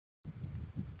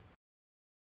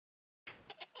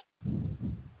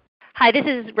 Hi, this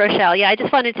is Rochelle. Yeah, I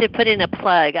just wanted to put in a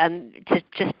plug to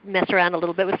just mess around a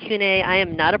little bit with Q&A. I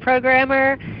am not a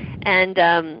programmer,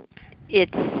 and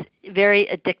it's very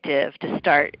addictive to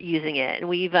start using it. And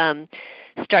we've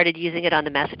started using it on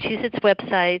the Massachusetts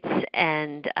websites,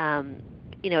 and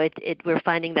we're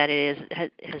finding that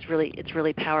it's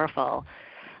really powerful.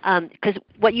 Because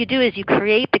what you do is you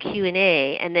create the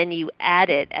Q&A and then you add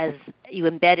it as you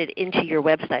embed it into your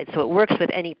website, so it works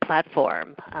with any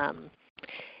platform.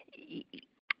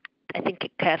 I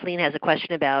think Kathleen has a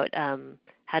question about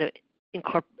how to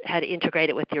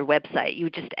integrate it with your website. You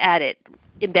just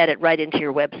embed it right into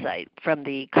your website from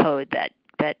the code that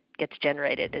gets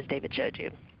generated, as David showed you.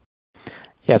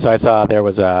 Yeah, so I saw there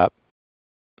was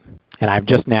and I've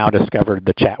just now discovered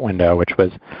the chat window, which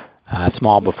was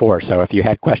small before. So if you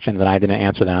had questions and I didn't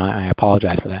answer them, I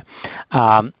apologize for that.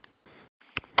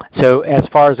 So as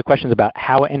far as the questions about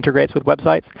how it integrates with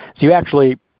websites, so you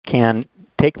actually can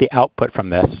take the output from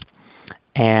this,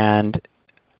 and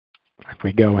if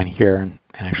we go in here and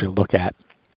actually look at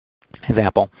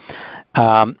example,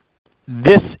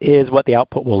 this is what the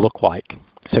output will look like.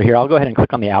 So here, I'll go ahead and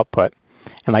click on the output,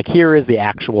 and like here is the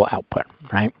actual output,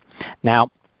 right? Now,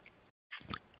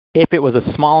 if it was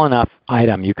a small enough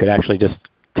item, you could actually just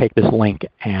take this link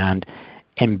and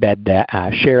embed that,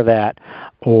 share that,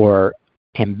 or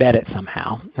embed it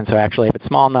somehow. And so actually, if it's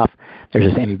small enough, there's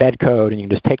this embed code, and you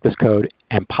can just take this code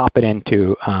and pop it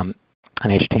into an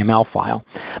HTML file.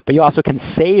 But you also can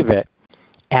save it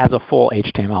as a full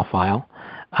HTML file,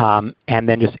 and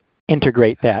then just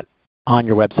integrate that on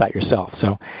your website yourself.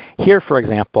 So here, for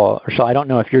example, Rochelle, I don't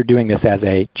know if you're doing this as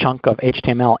a chunk of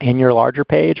HTML in your larger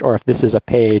page, or if this is a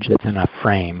page that's in a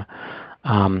frame.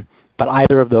 But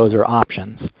either of those are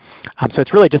options. So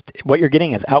it's really just what you're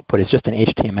getting as output is just an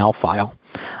HTML file.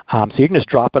 So you can just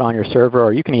drop it on your server,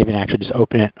 or you can even actually just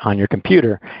open it on your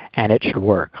computer, and it should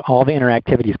work. All the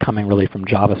interactivity is coming really from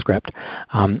JavaScript.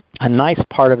 A nice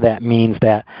part of that means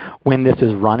that when this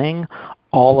is running,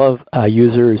 all of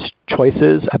users'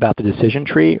 choices about the decision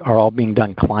tree are all being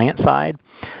done client-side.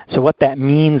 So what that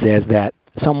means is that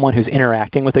someone who's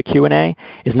interacting with a Q&A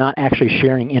is not actually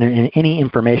sharing any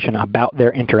information about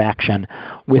their interaction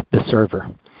with the server.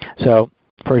 So,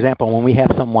 for example, when we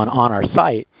have someone on our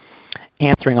site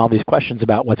answering all these questions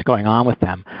about what's going on with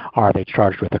them, are they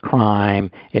charged with a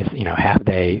crime? Have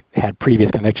they had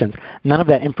previous convictions? None of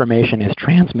that information is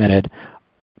transmitted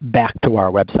back to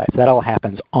our website. So that all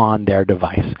happens on their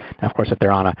device. Now, of course, if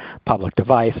they're on a public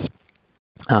device,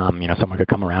 someone could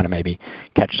come around and maybe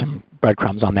catch some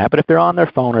breadcrumbs on that. But if they're on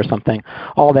their phone or something,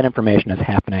 all that information is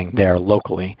happening there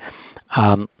locally.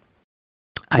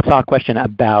 I saw a question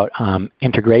about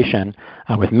integration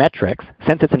with metrics.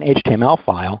 Since it's an HTML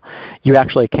file, you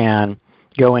actually can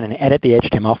go in and edit the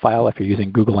HTML file. If you're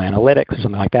using Google Analytics or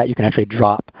something like that, you can actually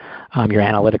drop your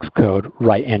analytics code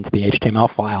right into the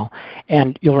HTML file.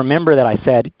 And you'll remember that I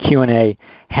said Q&A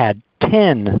had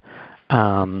 10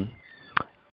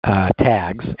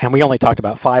 tags, and we only talked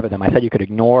about 5 of them. I said you could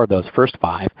ignore those first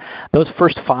 5. Those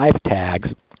first 5 tags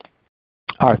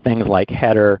are things like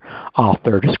header,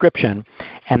 author, description,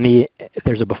 and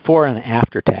there's a before and an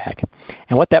after tag.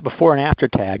 And what that before and after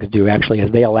tags do actually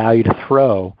is they allow you to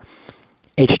throw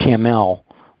HTML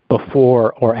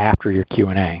before or after your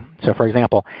Q&A. So for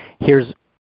example,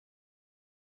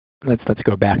 let's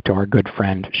go back to our good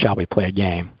friend, Shall We Play a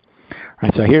Game?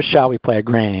 Right, so here's Shall We Play a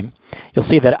Game. You'll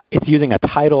see that it's using a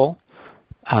title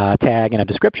tag and a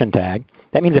description tag.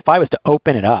 That means if I was to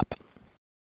open it up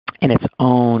in its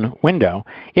own window,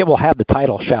 it will have the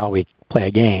title, Shall We Play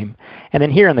a Game? And then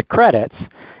here in the credits,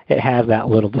 it has that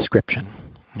little description.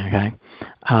 Okay?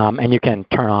 And you can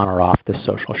turn on or off this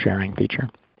social sharing feature.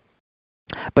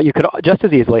 But you could just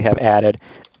as easily have added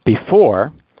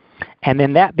before, and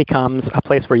then that becomes a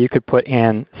place where you could put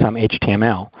in some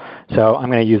HTML. So I'm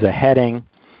going to use a heading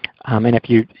And if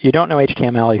you don't know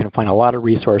HTML, you can find a lot of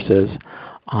resources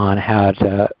on how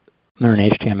to learn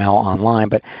HTML online,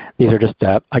 but these are just,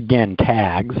 again,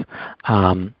 tags.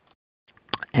 And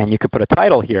you could put a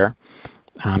title here.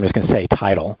 I'm just going to say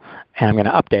title, and I'm going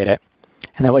to update it.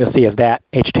 And then what you'll see is that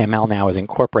HTML now is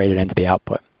incorporated into the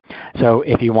output. So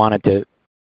if you wanted to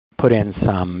put in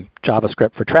some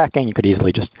JavaScript for tracking, you could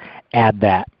easily just add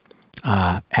that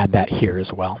here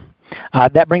as well.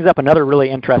 That brings up another really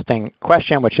interesting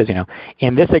question, which is,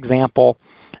 in this example,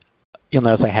 you'll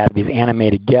notice I have these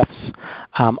animated GIFs.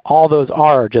 All those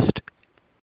are just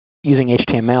using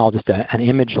HTML, just an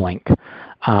image link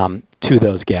to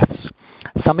those GIFs.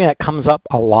 Something that comes up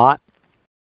a lot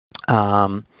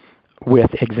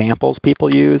with examples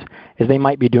people use is they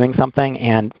might be doing something,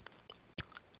 and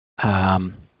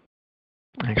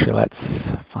actually let's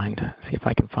see if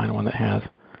I can find one that has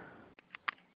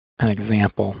an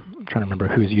example. I'm trying to remember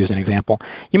who's used an example.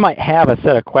 You might have a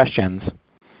set of questions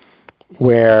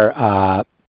where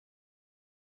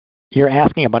you're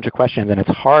asking a bunch of questions, and it's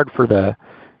hard for the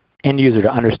end user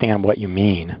to understand what you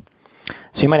mean.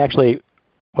 So you might actually,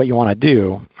 what you want to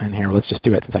do, and here let's just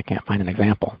do it since I can't find an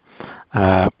example.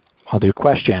 I'll do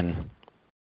question.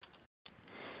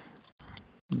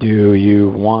 Do you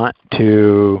want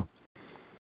to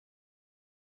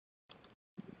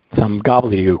some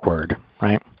gobbledygook word,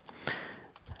 right?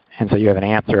 And so you have an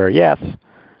answer yes,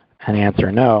 an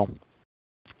answer no.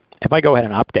 If I go ahead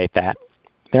and update that,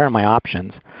 there are my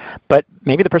options. But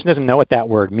maybe the person doesn't know what that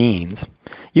word means.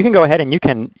 You can go ahead and you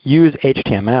can use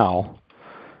HTML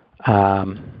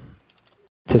to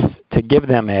give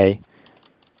them a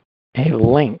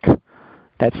link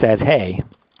that says, hey,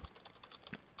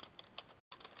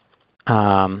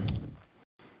 we'll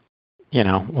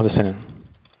just send in.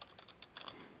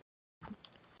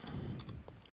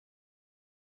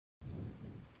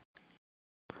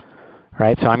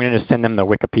 Right, so I'm going to just send them the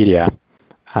Wikipedia.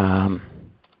 So I'm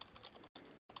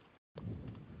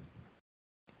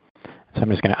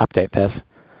just going to update this.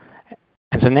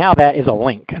 And so now that is a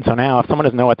link. And so now if someone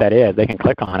doesn't know what that is, they can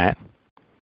click on it.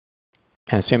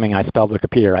 And assuming I spelled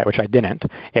Wikipedia right, which I didn't,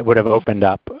 it would have opened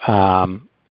up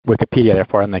Wikipedia there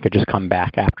for them. They could just come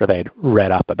back after they'd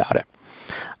read up about it.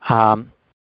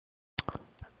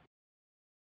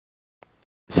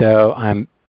 So I'm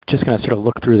just going to sort of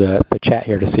look through the chat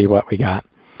here to see what we got.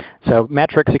 So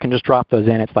metrics, you can just drop those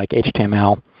in. It's like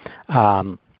HTML.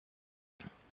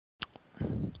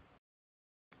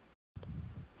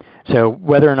 So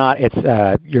whether or not it's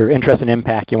your interest in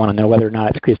impact, you want to know whether or not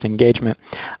it's increased engagement.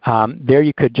 There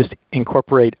you could just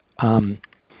incorporate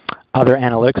other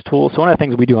analytics tools. So one of the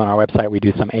things we do on our website, we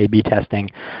do some A/B testing.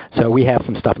 So we have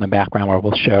some stuff in the background where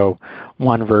we'll show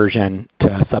one version to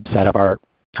a subset of our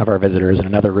visitors and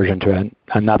another version to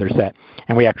another set,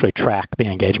 and we actually track the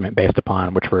engagement based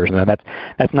upon which version. Now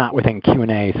that's not within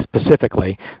Q&A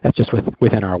specifically. That's just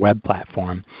within our web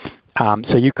platform.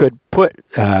 So you could put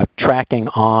tracking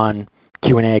on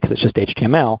Q&A because it's just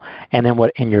HTML, and then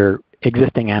what in your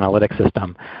existing analytics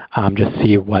system, just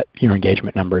see what your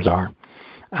engagement numbers are.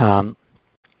 And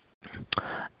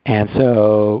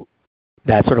so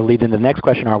that sort of leads into the next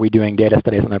question: are we doing data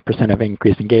studies on the % of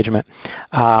increased engagement?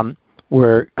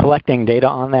 We're collecting data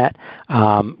on that.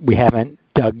 We haven't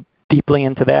dug deeply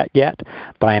into that yet,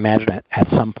 but I imagine at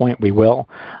some point we will.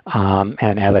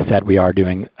 And as I said, we are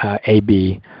doing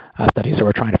A/B studies, so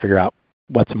we're trying to figure out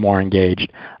what's more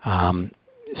engaged,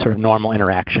 sort of normal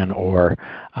interaction or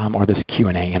this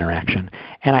Q&A interaction.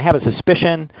 And I have a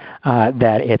suspicion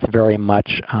that it's very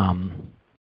much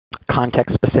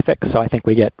context specific, so I think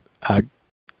we get a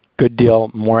good deal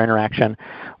more interaction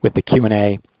with the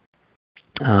Q&A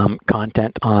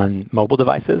content on mobile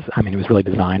devices. I mean, it was really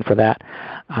designed for that,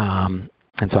 and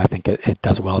so I think it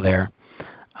does well there.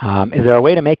 Is there a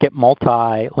way to make it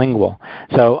multilingual?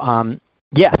 So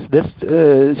yes,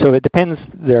 so it depends.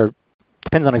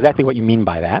 Depends on exactly what you mean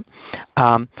by that.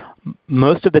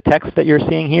 Most of the text that you're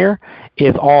seeing here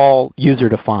is all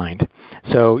user-defined.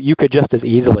 So you could just as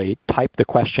easily type the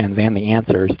questions and the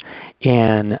answers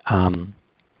in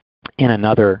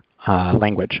another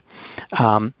language.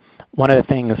 One of the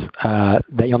things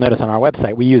that you'll notice on our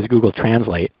website, we use Google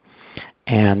Translate.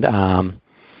 And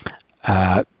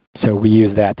so we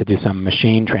use that to do some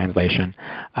machine translation.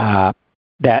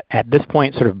 That at this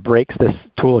point sort of breaks this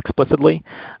tool explicitly.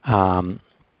 So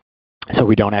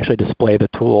we don't actually display the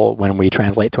tool when we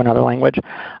translate to another language.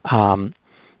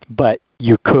 But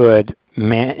you could,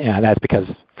 that's because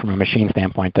from a machine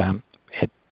standpoint,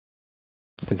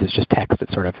 since it's just text,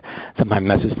 it sort of sometimes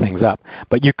messes things up.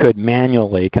 But you could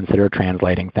manually consider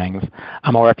translating things.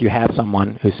 Or if you have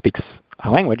someone who speaks a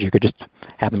language, you could just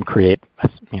have them create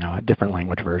a different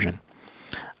language version.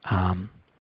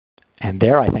 And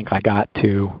there I think I got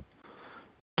to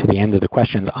the end of the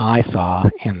questions I saw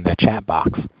in the chat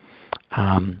box.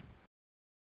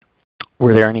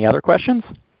 Were there any other questions?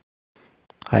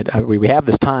 We have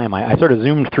this time. I sort of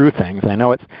zoomed through things. I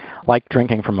know it's like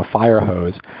drinking from a fire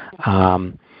hose,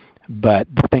 but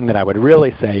the thing that I would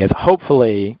really say is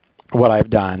hopefully what I've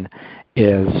done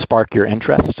is spark your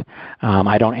interest.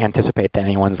 I don't anticipate that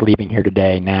anyone's leaving here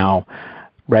today now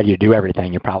ready to do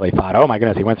everything. You probably thought, oh my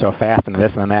goodness, he went so fast and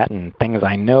this and that and things.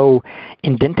 I know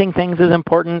indenting things is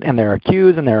important, and there are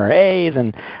Q's and there are A's,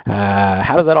 and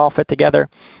how does that all fit together?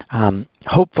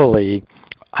 Hopefully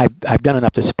I've done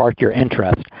enough to spark your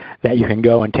interest that you can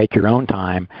go and take your own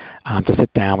time to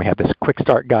sit down. We have this quick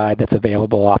start guide that's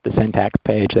available off the syntax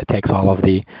page that takes all of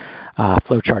the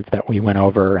flowcharts that we went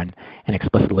over and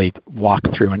explicitly walks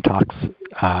through and talks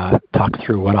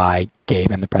through what I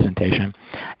gave in the presentation.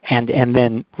 And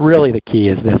then really the key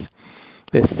is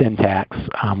this syntax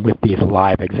with these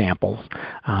live examples,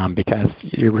 because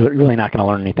you're really not going to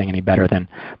learn anything any better than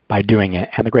by doing it.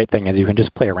 And the great thing is you can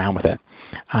just play around with it.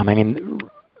 I mean,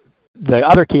 the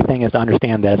other key thing is to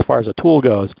understand that as far as a tool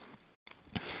goes,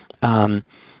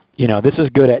 this is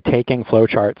good at taking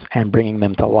flowcharts and bringing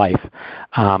them to life,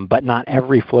 but not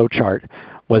every flowchart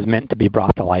was meant to be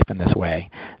brought to life in this way.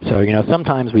 So,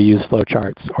 sometimes we use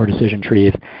flowcharts or decision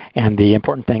trees, and the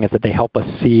important thing is that they help us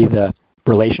see the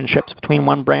relationships between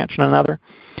one branch and another.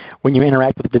 When you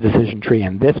interact with the decision tree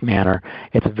in this manner,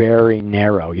 it's very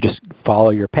narrow. You just follow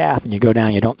your path and you go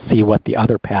down, you don't see what the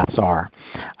other paths are.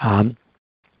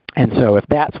 And so if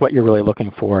that's what you're really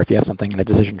looking for, if you have something in a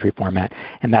decision tree format,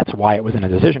 and that's why it was in a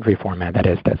decision tree format, that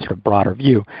is that sort of broader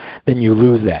view, then you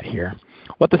lose that here.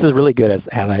 What this is really good as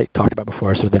I talked about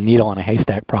before, so the needle in a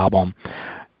haystack problem,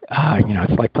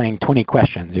 it's like playing 20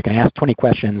 questions. You can ask 20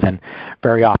 questions and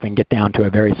very often get down to a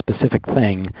very specific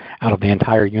thing out of the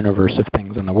entire universe of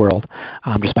things in the world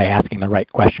just by asking the right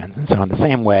questions. And so in the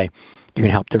same way, you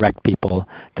can help direct people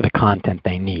to the content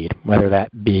they need, whether that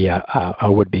be a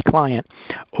would-be client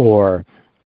or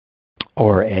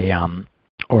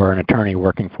an attorney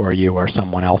working for you or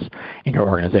someone else in your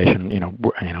organization,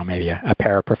 maybe a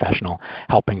paraprofessional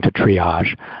helping to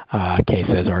triage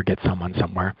cases or get someone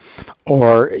somewhere,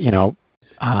 or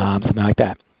something like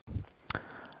that.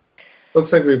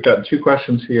 Looks like we've got 2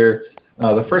 questions here.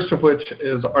 The first of which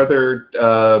is, are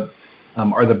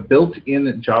the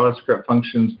built-in JavaScript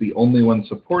functions the only ones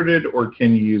supported, or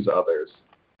can you use others?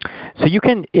 So you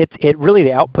can. It really,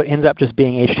 the output ends up just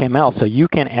being HTML. So you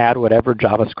can add whatever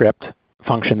JavaScript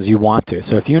functions you want to.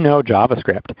 So if you know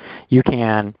JavaScript, you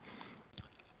can,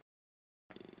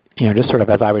 just sort of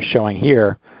as I was showing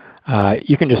here,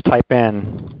 you can just type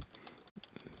in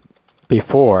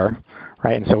before,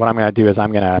 right? And so what I'm going to do is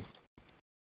I'm going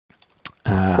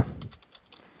to,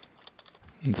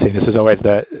 let's see, this is always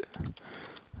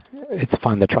it's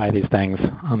fun to try these things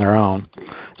on their own.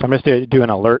 So I'm just going to do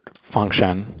an alert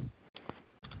function.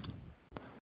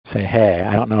 Say, hey,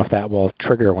 I don't know if that will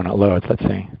trigger when it loads. Let's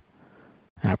see.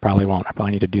 I probably won't. I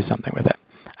probably need to do something with it.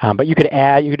 But you could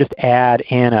just add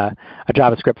in a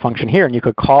JavaScript function here, and you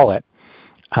could call it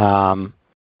from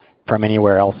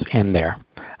anywhere else in there.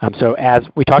 So as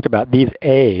we talked about these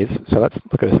A's, so let's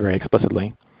look at this very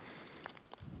explicitly.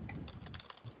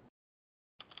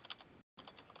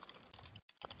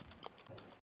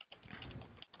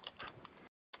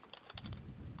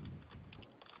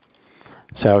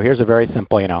 So here's a very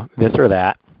simple, this or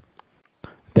that,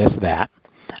 this, that.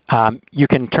 You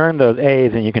can turn those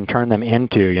A's and you can turn them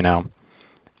into,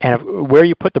 and where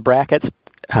you put the brackets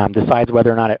decides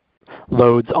whether or not it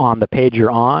loads on the page you're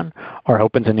on or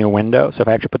opens a new window. So if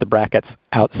I actually put the brackets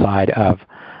outside of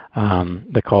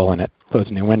the colon, it loads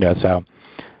a new window. So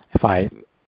if I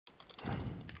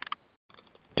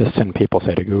just send people,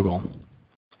 say, to Google.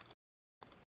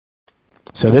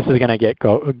 So this is going to get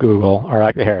Google,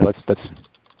 or here, let's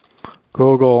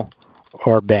Google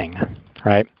or Bing,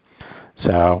 right?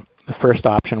 So the first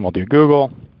option will do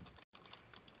Google.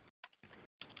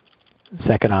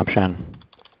 Second option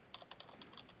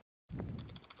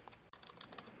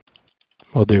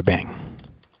will do Bing.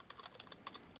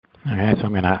 Okay, so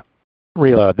I'm going to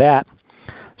reload that.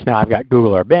 So now I've got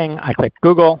Google or Bing. I click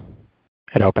Google.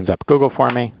 It opens up Google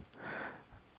for me.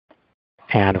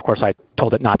 And of course, I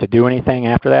told it not to do anything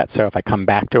after that. So if I come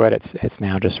back to it, it's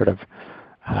now just sort of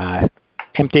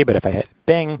empty. But if I hit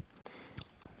Bing,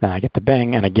 then I get to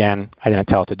Bing. And again, I didn't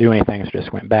tell it to do anything, so it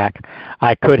just went back.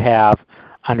 I could have,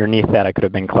 underneath that, I could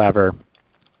have been clever.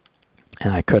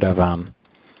 And I could have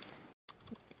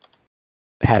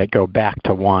had it go back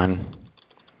to one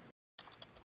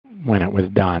when it was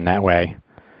done. That way,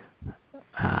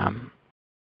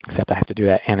 except I have to do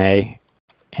that in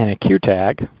a Q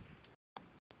tag.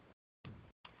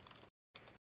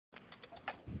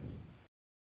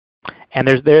 And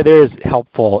there's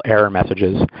helpful error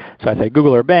messages. So I say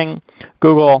Google or Bing,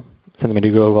 Google, send me to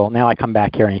Google. Now I come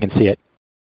back here and you can see it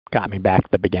got me back to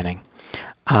the beginning.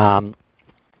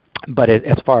 But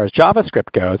as far as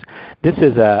JavaScript goes, this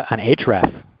is an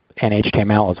href, and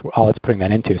HTML is all it's putting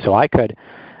that into. So I could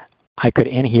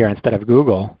in here, instead of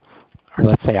Google, or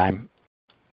let's say I'm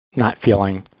not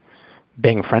feeling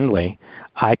Bing friendly,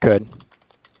 I could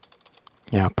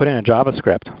put in a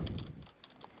JavaScript.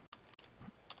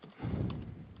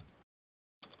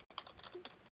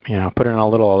 Put in a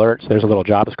little alert. So there's a little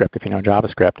JavaScript if you know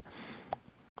JavaScript.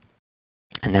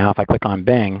 And now if I click on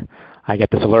Bing, I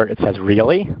get this alert. It says,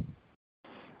 really?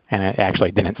 And it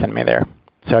actually didn't send me there.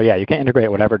 So yeah, you can integrate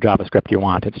whatever JavaScript you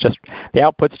want. It's just, the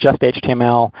output's just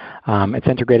HTML. It's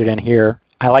integrated in here.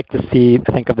 I like to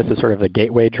think of this as sort of the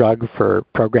gateway drug for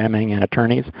programming and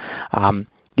attorneys.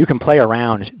 You can play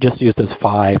around, just use those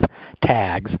 5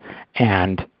 tags,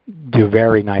 and do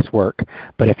very nice work.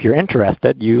 But if you're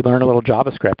interested, you learn a little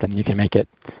JavaScript, and you can make it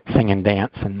sing and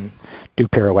dance and do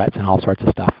pirouettes and all sorts of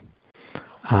stuff.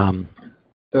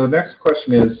 So the next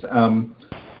question is,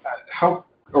 how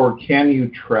or can you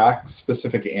track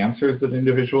specific answers that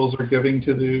individuals are giving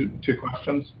to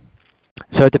questions?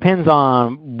 So it depends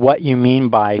on what you mean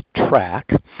by track.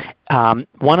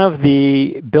 One of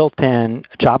the built-in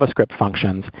JavaScript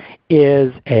functions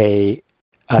is a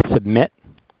submit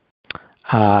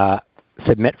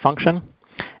function.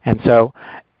 And so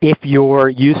if you're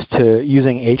used to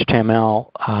using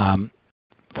HTML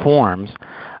forms,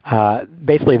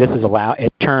 basically this is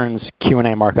it turns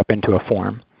Q&A markup into a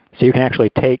form. So you can actually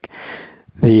take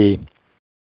the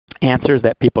answers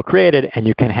that people created and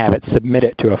you can have it submit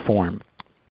it to a form.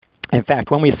 In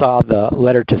fact, when we saw the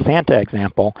letter to Santa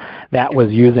example, that was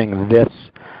using this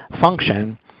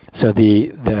function. So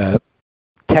the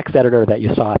text editor that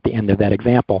you saw at the end of that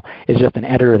example is just an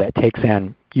editor that takes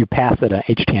in, you pass it an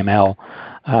HTML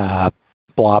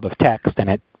blob of text, and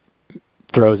it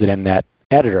throws it in that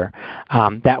editor.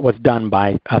 That was done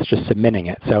by us just submitting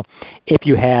it. So if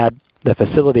you had the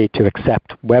facility to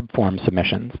accept web form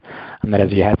submissions, and that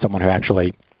is you had someone who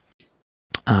actually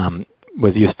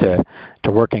was used to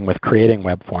working with creating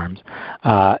web forms,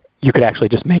 you could actually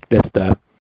just make this the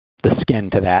skin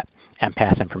to that and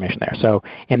pass information there. So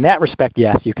in that respect,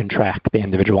 yes, you can track the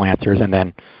individual answers and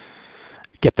then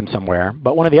get them somewhere.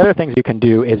 But one of the other things you can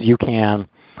do is you can,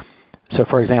 so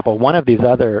for example, one of these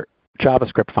other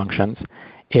JavaScript functions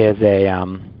is a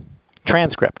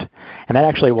transcript. And that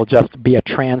actually will just be a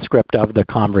transcript of the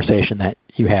conversation that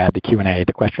you had, the Q&A,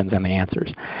 the questions and the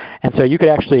answers. And so you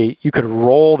could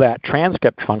roll that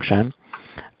transcript function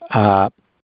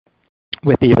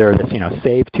with either this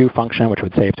save to function, which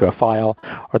would save to a file,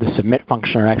 or the submit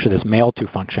function, or actually this mail to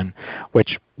function,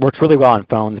 which works really well on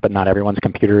phones, but not everyone's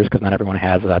computers, because not everyone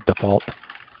has a default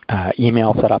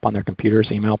email set up on their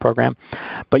computer's email program.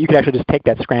 But you could actually just take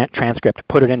that transcript,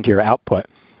 put it into your output,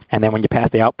 and then when you pass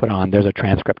the output on, there's a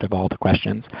transcript of all the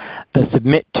questions. The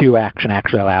submit to action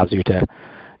actually allows you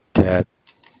to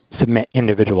submit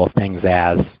individual things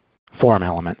as form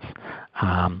elements.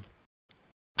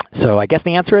 So I guess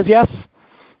the answer is yes.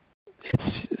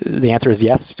 The answer is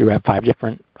yes. You have 5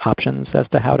 different options as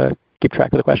to how to keep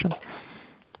track of the question.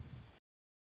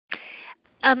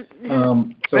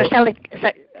 Rochelle,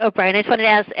 Brian, I just wanted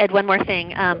to add one more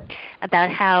thing about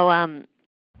how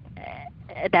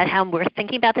we're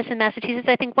thinking about this in Massachusetts.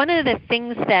 I think one of the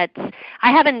things that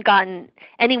I haven't gotten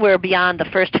anywhere beyond the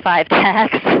first 5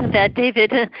 tags that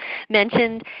David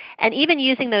mentioned, and even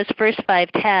using those first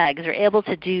 5 tags are able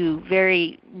to do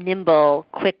very nimble,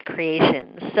 quick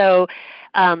creations. So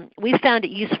we found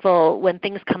it useful when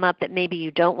things come up that maybe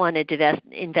you don't want to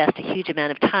invest a huge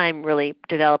amount of time really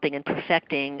developing and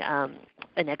perfecting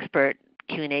an expert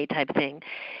Q&A type thing,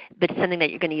 but it's something that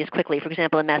you're going to use quickly. For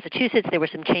example, in Massachusetts, there were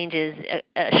some changes,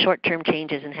 short-term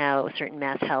changes in how certain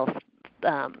Mass Health,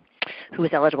 who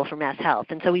was eligible for Mass Health.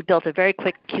 And so we built a very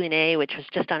quick Q&A, which was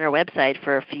just on our website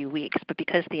for a few weeks. But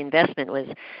because the investment was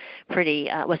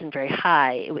wasn't very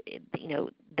high,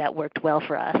 that worked well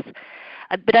for us.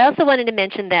 But I also wanted to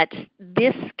mention that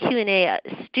this Q&A,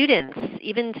 students,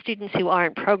 even students who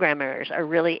aren't programmers, are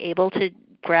really able to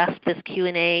grasp this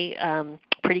Q&A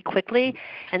pretty quickly.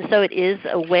 And so it is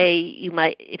a way you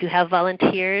might, if you have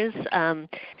volunteers,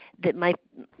 that might,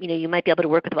 you might be able to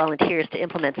work with volunteers to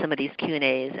implement some of these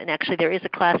Q&As. And actually, there is a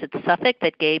class at Suffolk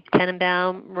that Gabe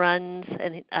Tenenbaum runs,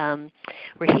 and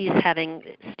where he's having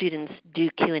students do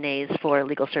Q&As for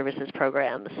legal services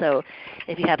programs. So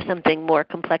if you have something more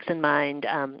complex in mind,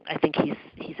 I think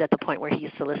he's at the point where he's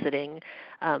soliciting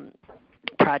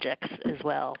projects as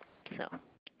well. So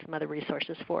some other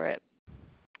resources for it.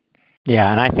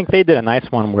 Yeah, and I think they did a nice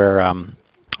one where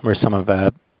some of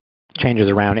the changes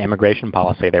around immigration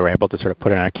policy, they were able to sort of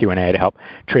put in a Q&A to help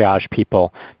triage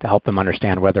people, to help them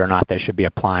understand whether or not they should be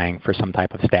applying for some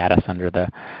type of status under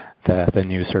the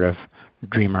new sort of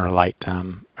Dreamer Light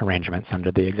arrangements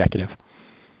under the executive.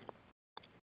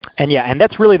 And yeah, and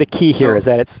that's really the key here, is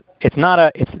that this is not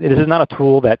a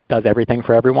tool that does everything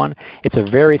for everyone. It's a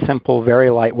very simple, very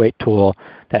lightweight tool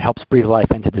that helps breathe life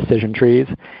into decision trees,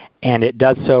 and it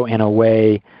does so in a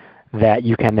way that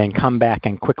you can then come back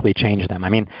and quickly change them. I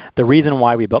mean, the reason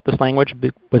why we built this language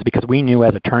was because we knew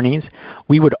as attorneys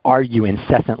we would argue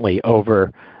incessantly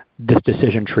over this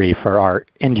decision tree for our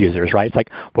end users, right? It's like,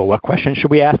 well, what questions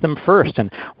should we ask them first? And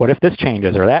what if this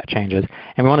changes or that changes?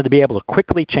 And we wanted to be able to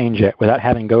quickly change it without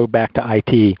having to go back to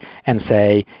IT and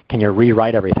say, can you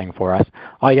rewrite everything for us?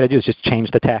 All you got to do is just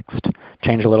change the text,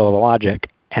 change a little of the logic,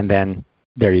 and then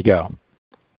there you go.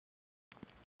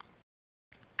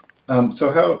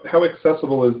 So how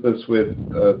accessible is this with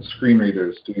screen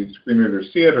readers? Do screen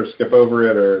readers see it or skip over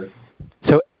it? Or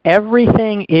So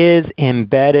everything is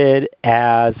embedded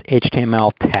as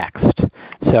HTML text.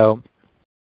 So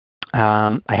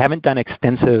I haven't done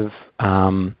extensive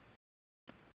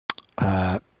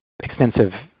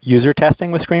user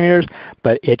testing with screen readers,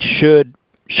 but it should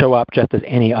show up just as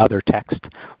any other text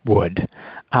would.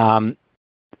 So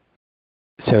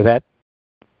it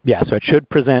should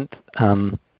present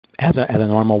as a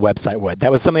normal website would.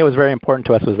 That was something that was very important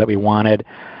to us, was that we wanted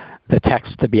the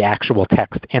text to be actual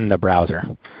text in the browser,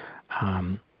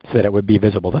 so that it would be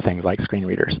visible to things like screen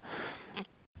readers.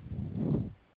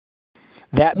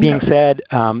 That being said,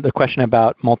 the question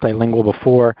about multilingual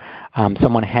before,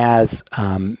 someone has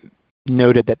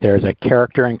noted that there's a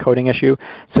character encoding issue.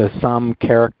 So some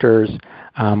characters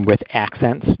with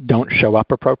accents don't show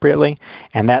up appropriately,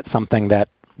 and that's something that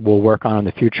we'll work on in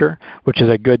the future, which is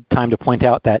a good time to point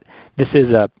out that this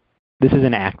is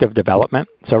an active development.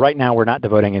 So right now we're not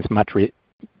devoting as much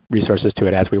resources to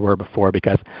it as we were before,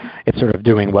 because it's sort of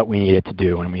doing what we need it to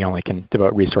do, and we only can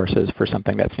devote resources for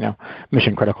something that's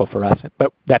mission critical for us.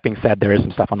 But that being said, there is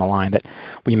some stuff on the line that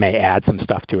we may add some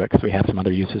stuff to it because we have some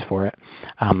other uses for it.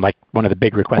 Like one of the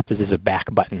big requests is a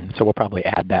back button, so we'll probably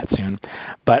add that soon.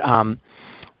 But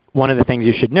one of the things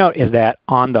you should note is that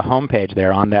on the home page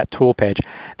there, on that tool page,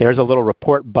 there's a little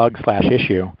report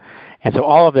bug/issue. And so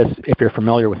all of this, if you're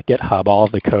familiar with GitHub, all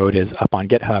of the code is up on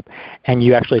GitHub, and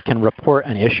you actually can report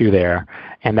an issue there,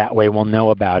 and that way we'll know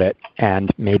about it and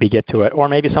maybe get to it, or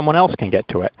maybe someone else can get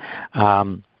to it.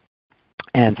 So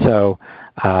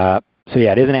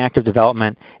yeah, it is an active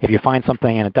development. If you find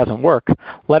something and it doesn't work,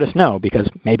 let us know, because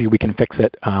maybe we can fix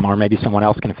it, or maybe someone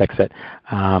else can fix it.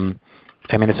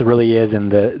 I mean, this really is in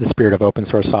the spirit of open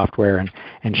source software and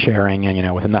sharing,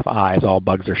 and with enough eyes, all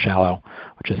bugs are shallow,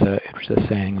 which is a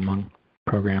saying among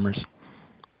programmers.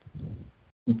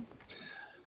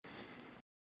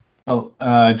 Well,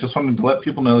 I just wanted to let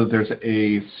people know that there's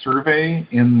a survey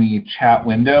in the chat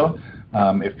window.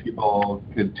 If people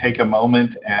could take a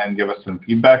moment and give us some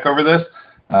feedback over this.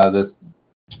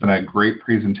 It's been a great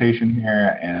presentation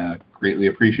here, and greatly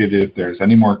appreciated. If there's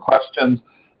any more questions,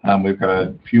 we've got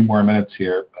a few more minutes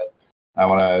here, but I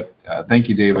want to thank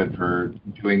you, David, for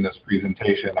doing this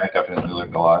presentation. I definitely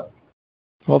learned a lot.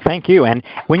 Well, thank you. And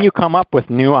when you come up with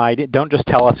new ideas, don't just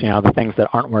tell us, the things that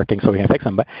aren't working so we can fix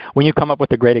them. But when you come up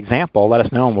with a great example, let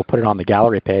us know, and we'll put it on the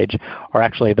gallery page. Or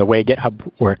actually, the way GitHub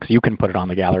works, you can put it on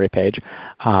the gallery page,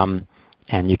 and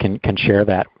you can share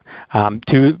that.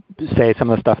 To say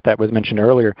some of the stuff that was mentioned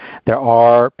earlier, there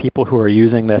are people who are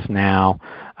using this now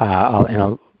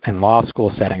in law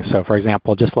school settings. So, for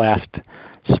example, just last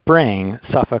spring,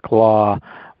 Suffolk Law,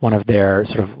 one of their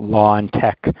sort of law and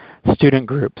tech student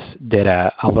groups, did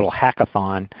a little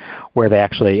hackathon where they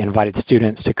actually invited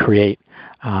students to create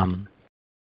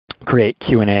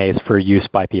Q&As for use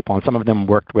by people. And some of them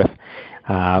worked with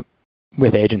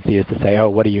agencies to say, oh,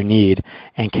 what do you need?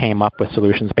 And came up with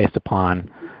solutions based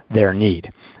upon their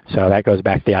need. So that goes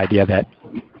back to the idea that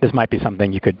this might be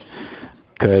something you could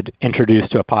introduce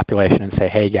to a population and say,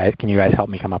 hey guys, can you guys help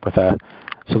me come up with a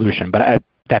solution? But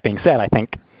that being said, I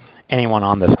think anyone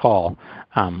on this call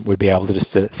would be able to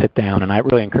just sit down, and I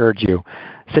really encourage you,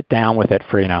 sit down with it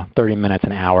for 30 minutes,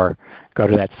 an hour, go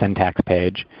to that syntax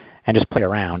page and just play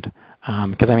around.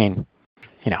 Because I mean,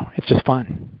 it's just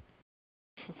fun.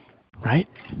 right?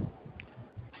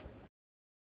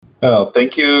 Well,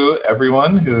 thank you,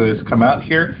 everyone who has come out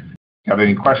here. If you have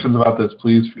any questions about this,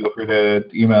 please feel free to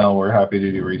email. We're happy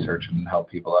to do research and help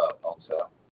people out also.